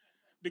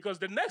 Because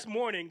the next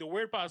morning, the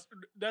weird part,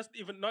 that's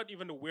not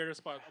even the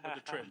weirdest part about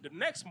the trip. The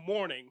next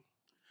morning,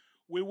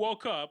 we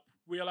woke up,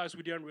 realized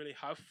we didn't really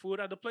have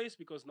food at the place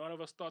because none of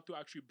us thought to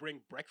actually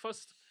bring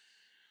breakfast.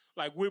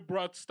 Like, we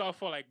brought stuff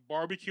for like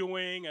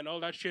barbecuing and all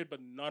that shit, but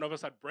none of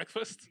us had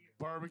breakfast.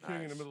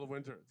 Barbecuing in the Nice. middle of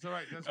winter. It's all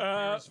right. That's what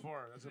beer is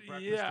for. That's what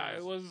breakfast Yeah,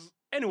 is. it was.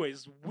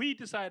 Anyways, we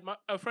decided,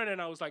 a friend and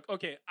I was like,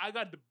 okay, I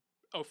got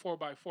a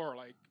 4x4,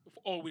 like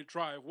all-wheel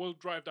drive. We'll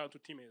drive down to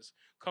Timmy's.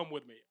 Come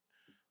with me.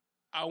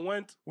 I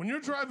went. When you're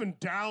driving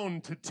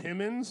down to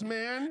Timmins,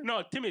 man.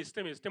 No, Timmy's.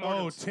 Tim Oh,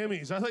 Hortons.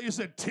 Timmy's. I thought you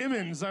said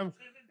Timmins. I'm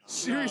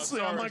seriously.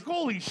 I'm sorry. like,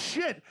 holy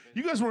shit!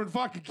 You guys weren't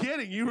fucking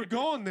kidding. You were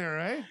going there,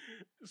 eh?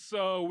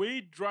 So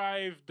we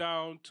drive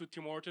down to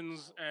Tim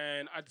Hortons,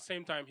 and at the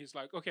same time, he's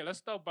like, okay, let's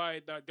stop by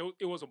that.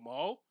 It was a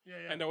mall, Yeah,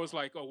 and there was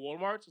like a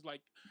Walmart. It's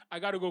like, I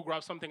got to go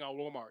grab something at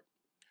Walmart.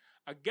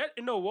 I get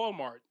into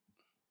Walmart.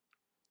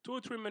 2 or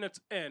 3 minutes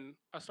in,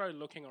 I started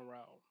looking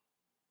around.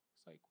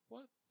 It's like,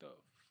 what the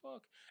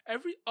fuck?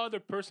 Every other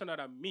person that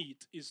I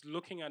meet is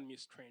looking at me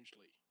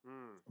strangely.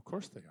 Of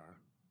course they are.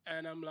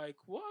 And I'm like,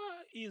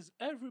 why is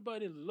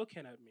everybody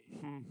looking at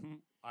me?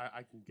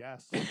 I can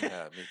guess.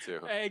 Yeah, me too.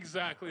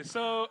 Exactly.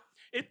 So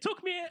it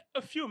took me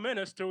a few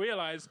minutes to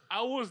realize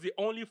I was the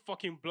only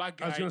fucking black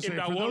guy I was in going to say,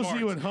 that for those of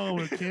you Walmart. at home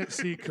who can't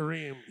see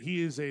Kareem,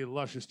 he is a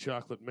luscious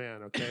chocolate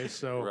man, okay?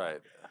 So,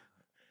 Right.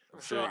 I'm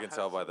sure you can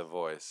tell by the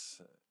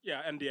voice.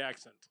 Yeah, and the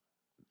accent.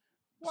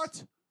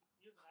 what?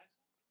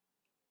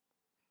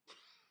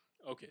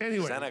 Okay.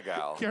 Anyway,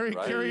 Senegal. carry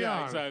right? yeah,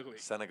 on. exactly.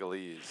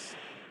 Senegalese.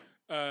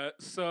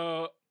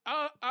 So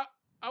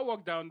I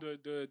walked down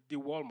the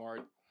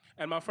Walmart,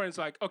 and my friend's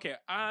like, okay,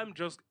 I'm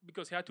just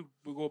because he had to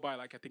go by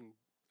like I think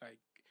like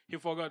he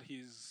forgot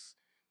his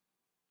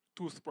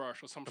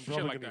toothbrush or some I'm shit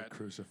probably like going to that. get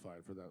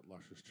crucified for that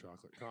luscious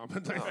chocolate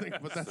comment, I No, think,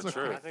 but it's that's the okay.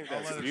 truth. I think I'll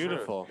that's let it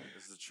beautiful.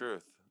 It's the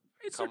truth.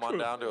 It's the Come on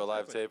truth, down to a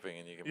live exactly. taping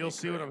and you can You'll meet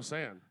see what Kareem. I'm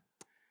saying.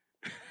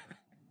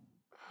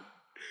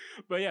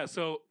 But yeah,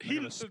 so I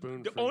got a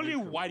spoon the for you, only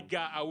Kareem. white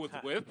guy I was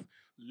with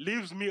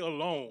leaves me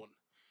alone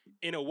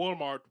in a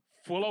Walmart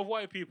full of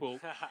white people.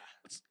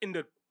 It's in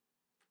the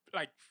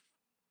like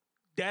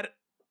that.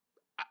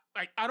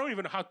 I don't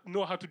even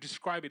know how to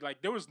describe it.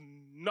 Like there was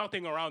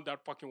nothing around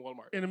that fucking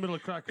Walmart. In the middle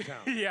of Cracker Town.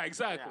 Yeah,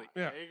 exactly.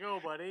 Yeah. There you go,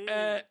 buddy.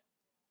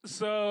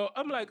 So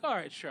I'm like, all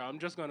right, sure. I'm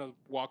just gonna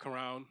walk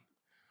around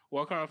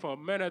for a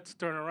minute.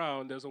 Turn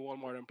around. There's a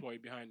Walmart employee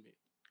behind me.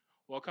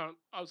 Walk out.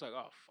 I was like,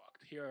 oh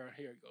fuck. Here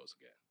it goes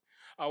again.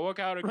 I walk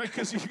out again. Right,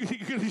 because you're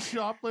going to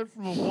shoplift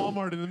from a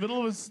Walmart in the middle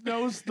of a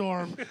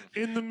snowstorm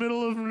in the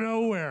middle of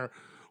nowhere.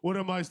 What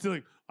am I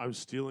stealing? I'm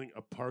stealing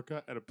a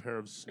parka and a pair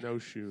of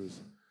snowshoes,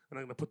 and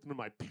I'm going to put them in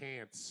my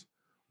pants.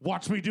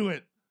 Watch me do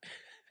it.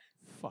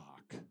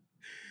 Fuck.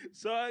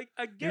 So I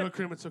You get know,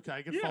 Kareem, it's okay.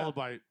 I get Yeah.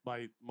 followed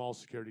by mall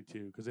security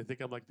too, because they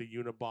think I'm like the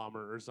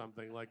Unabomber or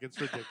something. Like it's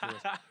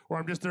ridiculous. Or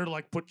I'm just there to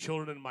like put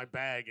children in my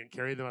bag and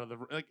carry them out of the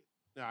like.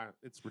 Nah,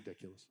 it's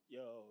ridiculous.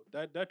 Yo,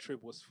 that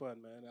trip was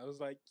fun, man. I was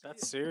like,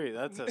 That's serious.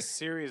 That's a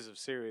series of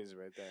series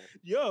right there.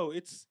 yo,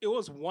 it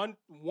was one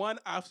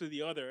after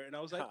the other, and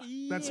I was like,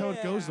 That's how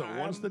it goes though. yeah,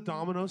 Once the I'm-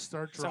 dominoes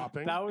start So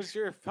dropping, that was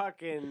your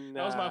fucking.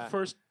 That was my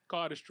first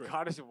cottage trip.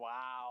 cottage.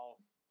 Wow.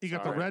 you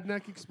got Sorry. the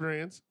redneck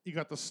experience, you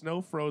got the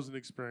snow frozen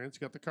experience,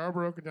 you got the car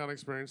broken down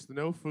experience, the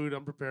no food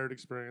unprepared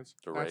experience.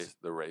 That's-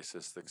 The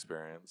racist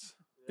experience.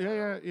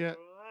 Yeah.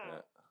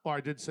 Well, I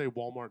did say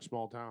Walmart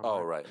small town. Oh,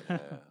 right. Yeah.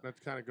 That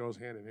kind of goes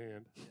hand in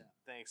hand.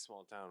 Thanks,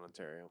 small town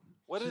Ontario.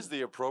 What is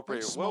the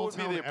appropriate? small What would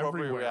be town the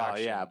appropriate everywhere. Oh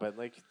reaction? yeah, but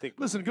like think.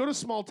 Listen, go to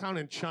small town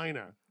in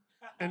China,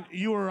 and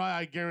you or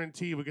I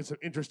guarantee, would get some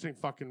interesting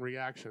fucking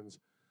reactions.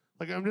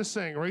 Like I'm just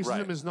saying, racism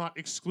Right. is not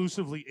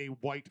exclusively a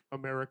white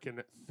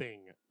American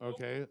thing.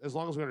 Okay, as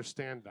long as we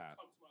understand that.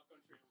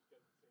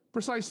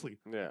 Precisely.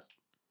 Yeah.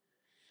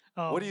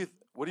 Oh, What do you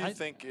I-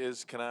 think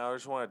is? I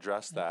just want to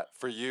address that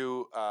for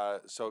you.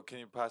 So can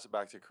you pass it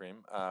back to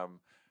Kareem?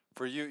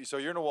 For you, so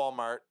you're in a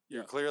Walmart.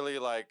 You're Yeah. clearly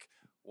like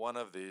one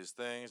of these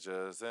things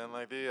just in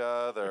like the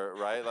other,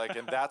 right? Like,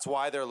 and that's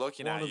why they're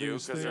looking One at of you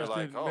these because they're things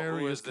like, didn't oh,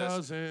 marry who his is this?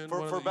 cousin,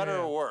 one of For the- better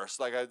yeah. or worse,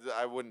 like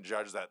I wouldn't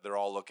judge that they're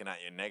all looking at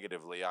you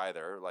negatively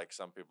either. Like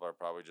some people are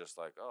probably just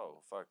like, oh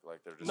fuck, like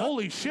they're just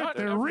Holy shit, not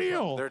they're everybody.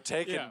 real. they're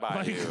taken Yeah. by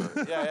Like- you.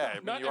 Yeah. I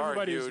mean, Not you are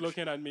everybody is huge.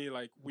 looking at me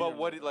like. But weird.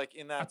 what like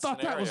in that I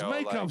thought that was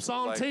scenario, makeups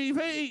on like,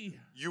 TV.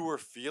 you were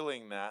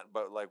feeling that,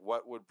 but like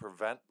what would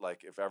prevent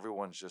like if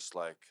everyone's just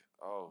like,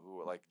 oh,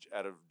 who like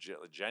out of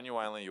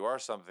genuinely you are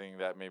something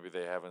that maybe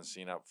they haven't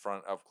seen up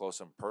front, up close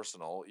and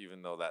personal,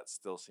 even though that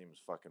still seems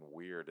fucking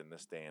weird in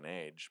this day and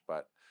age.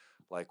 But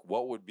like,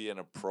 what would be an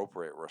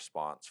appropriate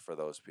response for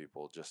those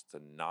people just to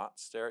not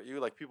stare at you?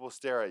 Like people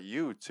stare at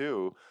you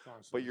too,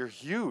 but you're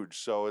huge,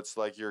 so it's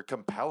like you're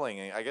compelling.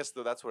 And I guess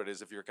that's what it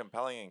is. If you're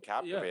compelling and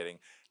captivating,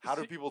 how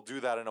do See- people do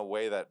that in a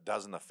way that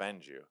doesn't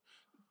offend you?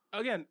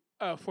 Again,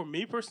 for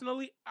me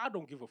personally, I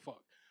don't give a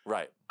fuck.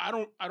 Right. I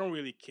don't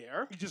really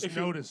care. You just if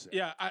notice it.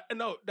 Yeah, I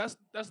no, that's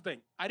the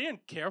thing. I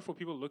didn't care for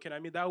people looking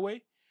at me that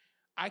way.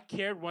 I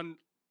cared when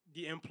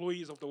the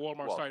employees of the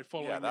Walmart started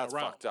following yeah, that's me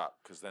around. fucked up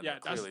because then Yeah, they're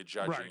that's- clearly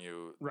judging right,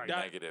 you right. That-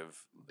 negative.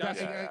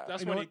 That's Yeah.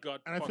 that's You know when what? it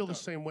got. And I feel the fucked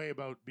up. same way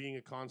about being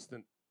a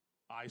constant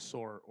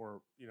eyesore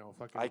or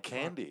fucking Eye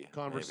candy, maybe.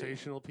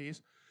 conversational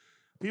piece.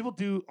 People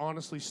do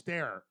honestly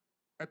stare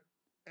at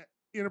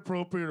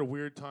inappropriate or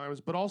weird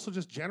times, but also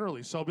just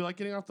generally. So I'll be like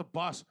getting off the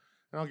bus,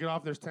 and I'll get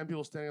off. There's 10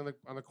 people standing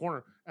on the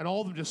corner, and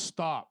all of them just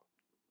stop.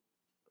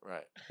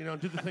 Right. And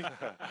do the thing.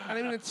 And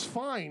I mean, it's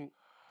fine,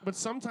 but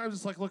sometimes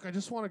it's like, look, I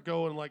just want to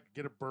go and like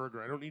get a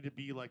burger. I don't need to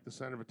be like the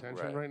center of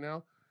attention right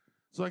now.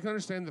 So I can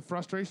understand the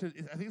frustration.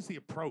 I think it's the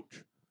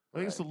approach. I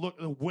think it's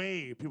the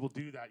way people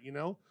do that.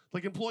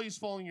 Like employees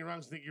following you around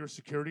because they think you're a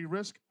security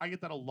risk. I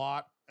get that a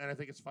lot, and I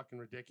think it's fucking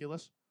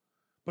ridiculous.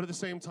 But at the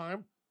same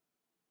time,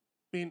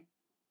 I mean,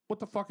 what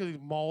the fuck are these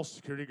mall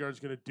security guards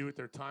going to do at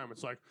their time?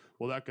 It's like,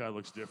 well, that guy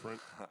looks different.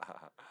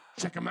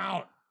 Check him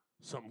out.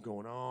 Something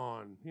going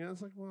on.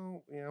 It's like,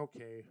 well, yeah,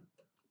 okay.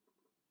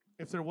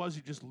 If there was,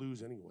 you just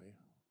lose anyway.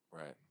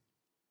 Right.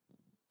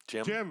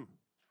 Jim? Jim,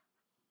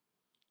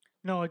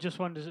 No, I just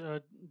wanted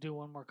to do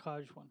one more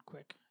cottage one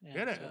quick.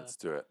 Get it. Let's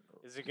do it.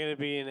 Is it going to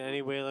be in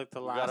any way like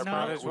the We last gotta No, bring,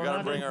 cottage we one? gotta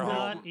not bring her even- home.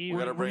 not We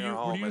gotta even. bring her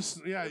home. you,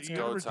 It's- yeah, it's you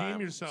go gotta redeem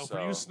time, yourself.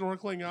 Are you so-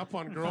 snorkeling up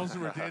on girls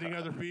who are dating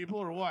other people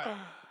or what?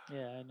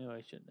 Yeah, I knew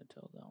I shouldn't have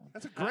told that one.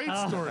 That's a great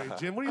Oh. story,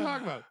 Jim. What are you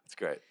talking about? It's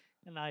great.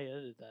 And I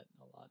edited that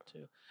a lot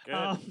too.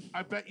 Good.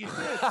 I bet you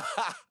did.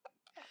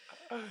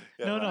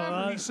 Yeah, No, no,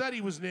 Whatever, he said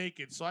he was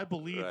naked, so I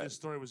believe Right. this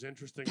story was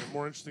interesting and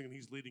more interesting than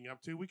he's leading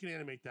up to. We can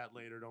animate that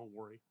later. Don't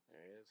worry. There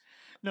he is.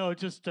 No,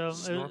 just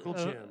Snorkel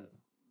Jim.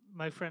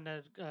 my friend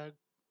had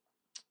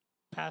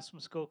past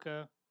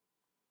Muskoka.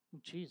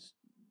 Jeez,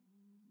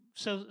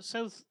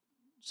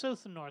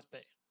 south and North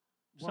Bay,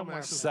 Well, somewhere.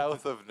 Max is-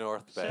 South of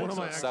North Bay. One of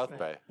so my South ex-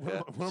 Bay. One, Yeah.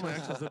 of, my- one of my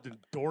exes lived in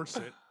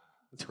Dorset.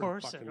 That's pretty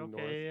Dorset, fucking okay,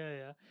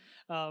 north.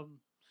 yeah.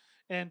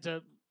 And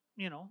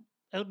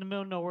out in the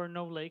middle of nowhere,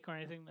 no lake or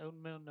anything, out in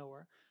the middle of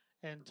nowhere,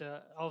 and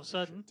all of a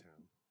sudden, Shit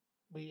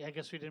town. I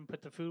guess we didn't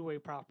put the food away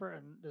proper,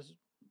 and this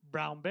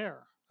brown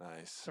bear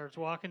Nice. starts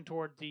walking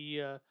toward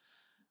the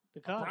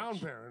cottage. Brown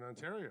bear in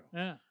Ontario.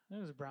 Yeah, it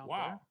was a brown bear.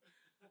 Wow.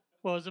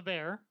 Well, it was a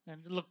bear,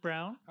 and it looked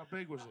brown. How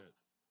big was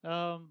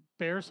it?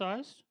 Bear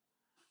sized.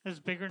 It's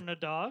bigger than a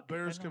dog.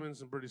 Bears I come know. in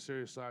some pretty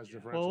serious size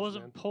differentials. Well, it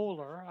wasn't man.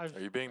 polar. Are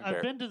you being I've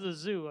bear? been to the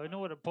zoo. I know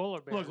what a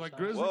polar bear Look, is. like size.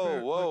 grizzly Whoa,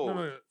 bear. whoa. No,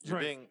 no, You're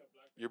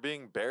right.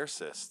 being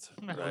bear-cist.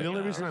 No, right The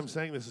only now. reason I'm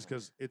saying this is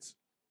because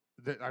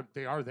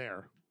they are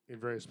there in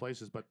various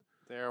places, but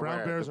They're brown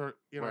where? bears The- are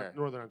in where?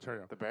 northern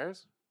Ontario. The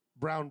Bears?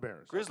 Brown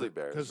bears. Grizzly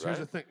bears, Because here's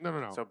the right? thing.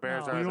 No. So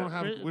bears No. are we the- don't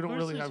have. We don't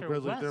really Grizzlies have are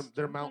grizzlies. west,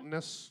 They're aren't they?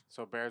 mountainous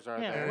So bears are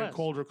Yeah, there. and in west.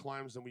 colder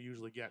climes than we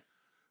usually get.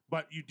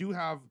 But you do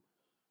have.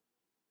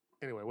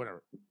 Anyway,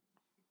 whatever.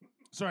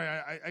 Sorry,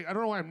 I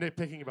don't know why I'm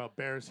nitpicking about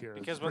bears here.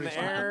 Because It's when the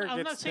pretty simple. air I'm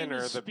gets not saying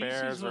thinner, the the bears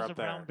species are was up a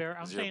brown there. bear. I'm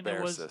 'Cause you're saying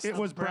it was bear-cist. It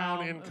was a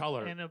brown in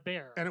color. and a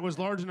bear. And it was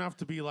large enough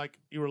to be like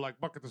you were like,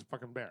 look at this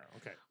fucking bear.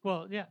 Okay.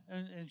 Well, yeah,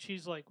 and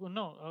she's like, well,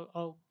 no,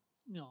 I'll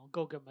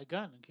go get my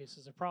gun in case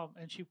there's a problem.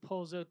 And she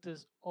pulls out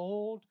this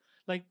old,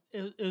 like,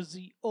 it is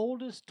the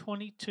oldest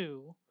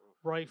 .22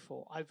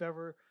 rifle I've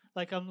ever.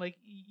 Like, I'm like,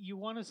 you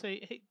want to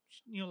say, hey,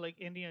 like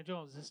Indiana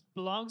Jones, this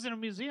belongs in a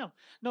museum.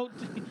 No,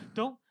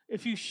 don't.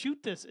 If you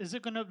shoot this, is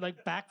it gonna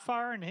like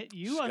backfire and hit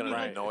you? It's gonna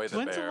like, annoy the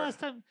when's bear. the last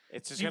time?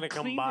 It's just You going to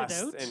cleaned it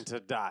combust out? into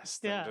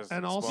dust Yeah. and just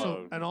And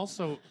explode.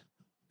 also,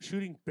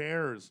 shooting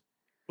bears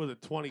with a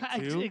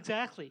 22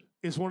 Exactly.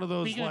 is one of What are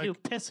those you gonna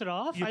like do? Piss it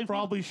off? you I mean,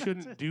 probably that's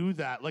shouldn't it. do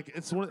that. Like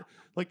it's one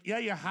like yeah,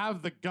 you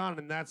have the gun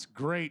and that's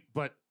great,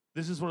 but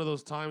this is one of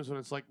those times when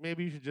it's like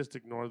maybe you should just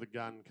ignore the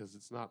gun because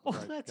it's not. The Well,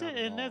 right that's gun it,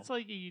 at and that's all.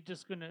 like you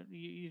just gonna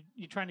you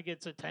trying to get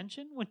its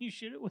attention when you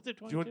shoot it with a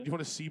Do 22. you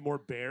want to see more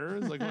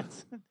bears? Like what-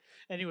 That's-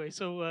 anyway,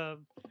 so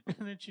and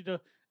then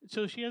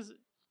so she has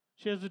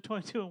the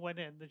 22 and went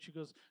in. Then she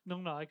goes,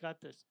 no, I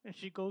got this, and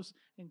she goes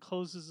and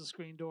closes the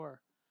screen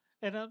door,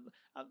 and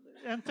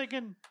I'm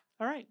thinking,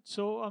 all right,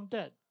 so I'm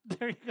dead.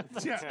 There you go.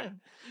 That's Yeah. it.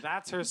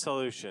 That's her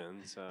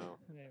solution. So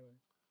Anyway.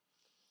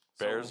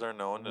 Bears are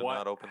known to what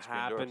not open screen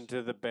happened doors.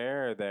 to the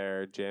bear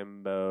there,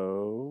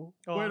 Jimbo?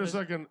 Oh, Wait on a this-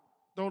 second.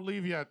 Don't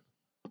leave yet.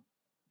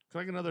 Can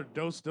I get another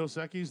Dos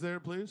Equis there,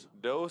 please?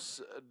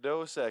 Dos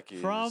Equis.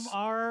 From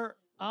our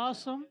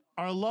awesome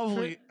Our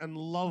lovely and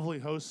lovely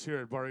hosts here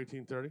at Bar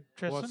 1830.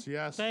 Tristan.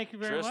 Yes. Thank you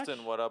very Tristan,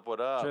 much. what up, what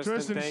up?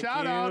 Tristan, thank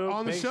shout out you.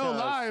 on the Big show shout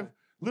outs. live.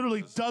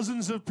 Literally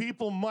dozens of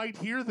people might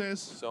hear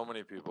this. So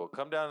many people.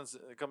 Come down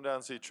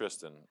and see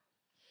Tristan.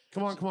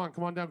 Come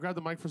on down. Grab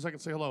the mic for a second.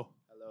 Say hello.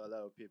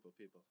 Hello, people.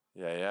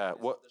 Yeah. This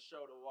What is the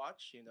show to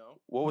watch, you know.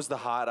 What was the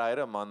hot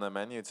item on the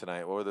menu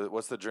tonight?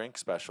 What's the drink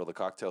special? The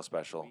cocktail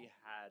special? We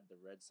had the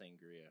red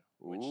sangria,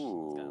 which is got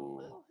a Ooh.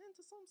 little hint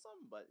of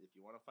something. But if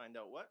you want to find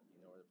out what,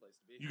 you know where the place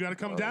to be. You got to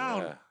come Oh,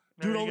 down. yeah.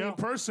 Do There it you only in go.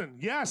 person.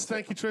 Yes.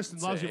 Thank you, Tristan.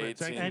 To Loves you, man.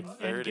 Thank you.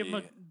 And give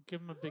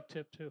him 30. a big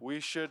tip too. We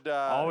should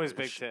Always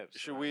big tips.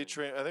 Should we?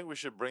 I think we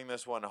should bring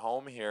this one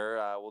home here.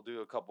 We'll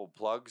do a couple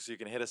plugs. You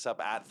can hit us up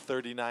at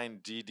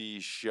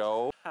 39DD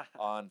Show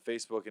on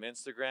Facebook and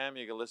Instagram.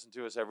 You can listen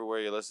to us everywhere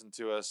you listen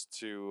to us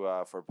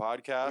for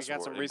podcasts. We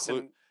got some or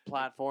recent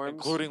platforms.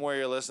 including where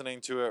you're listening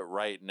to it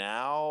right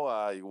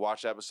now. You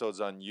watch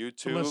episodes on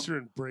YouTube. Unless you're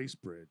in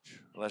Bracebridge.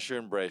 Unless you're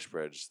in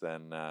Bracebridge,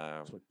 then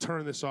So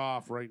turn this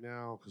off right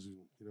now because you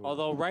know.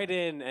 Although, write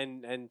in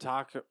and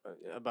talk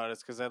about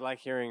us because I like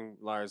hearing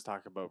Lars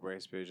talk about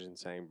Bracebridge and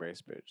saying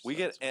Bracebridge. we so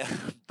get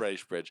that's-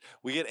 Bracebridge.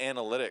 We get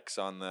analytics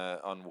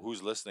on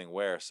who's listening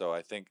where. So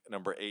I think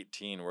number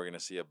 18, we're gonna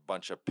see a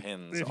bunch of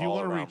pins. if you all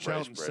want to around reach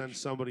out and Bracebridge. send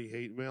somebody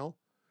hate mail,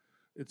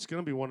 it's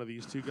going to be one of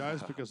these two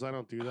guys because I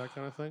don't do that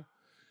kind of thing.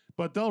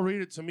 But they'll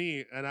read it to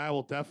me, and I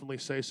will definitely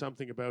say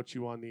something about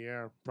you on the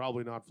air.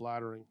 Probably not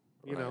flattering.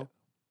 You know, Right.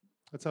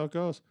 that's how it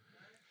goes.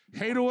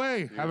 Hate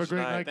away. Have a Huge great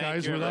night. night, Thank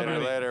guys. you, We love Later,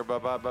 you.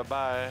 later.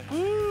 Bye.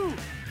 Woo!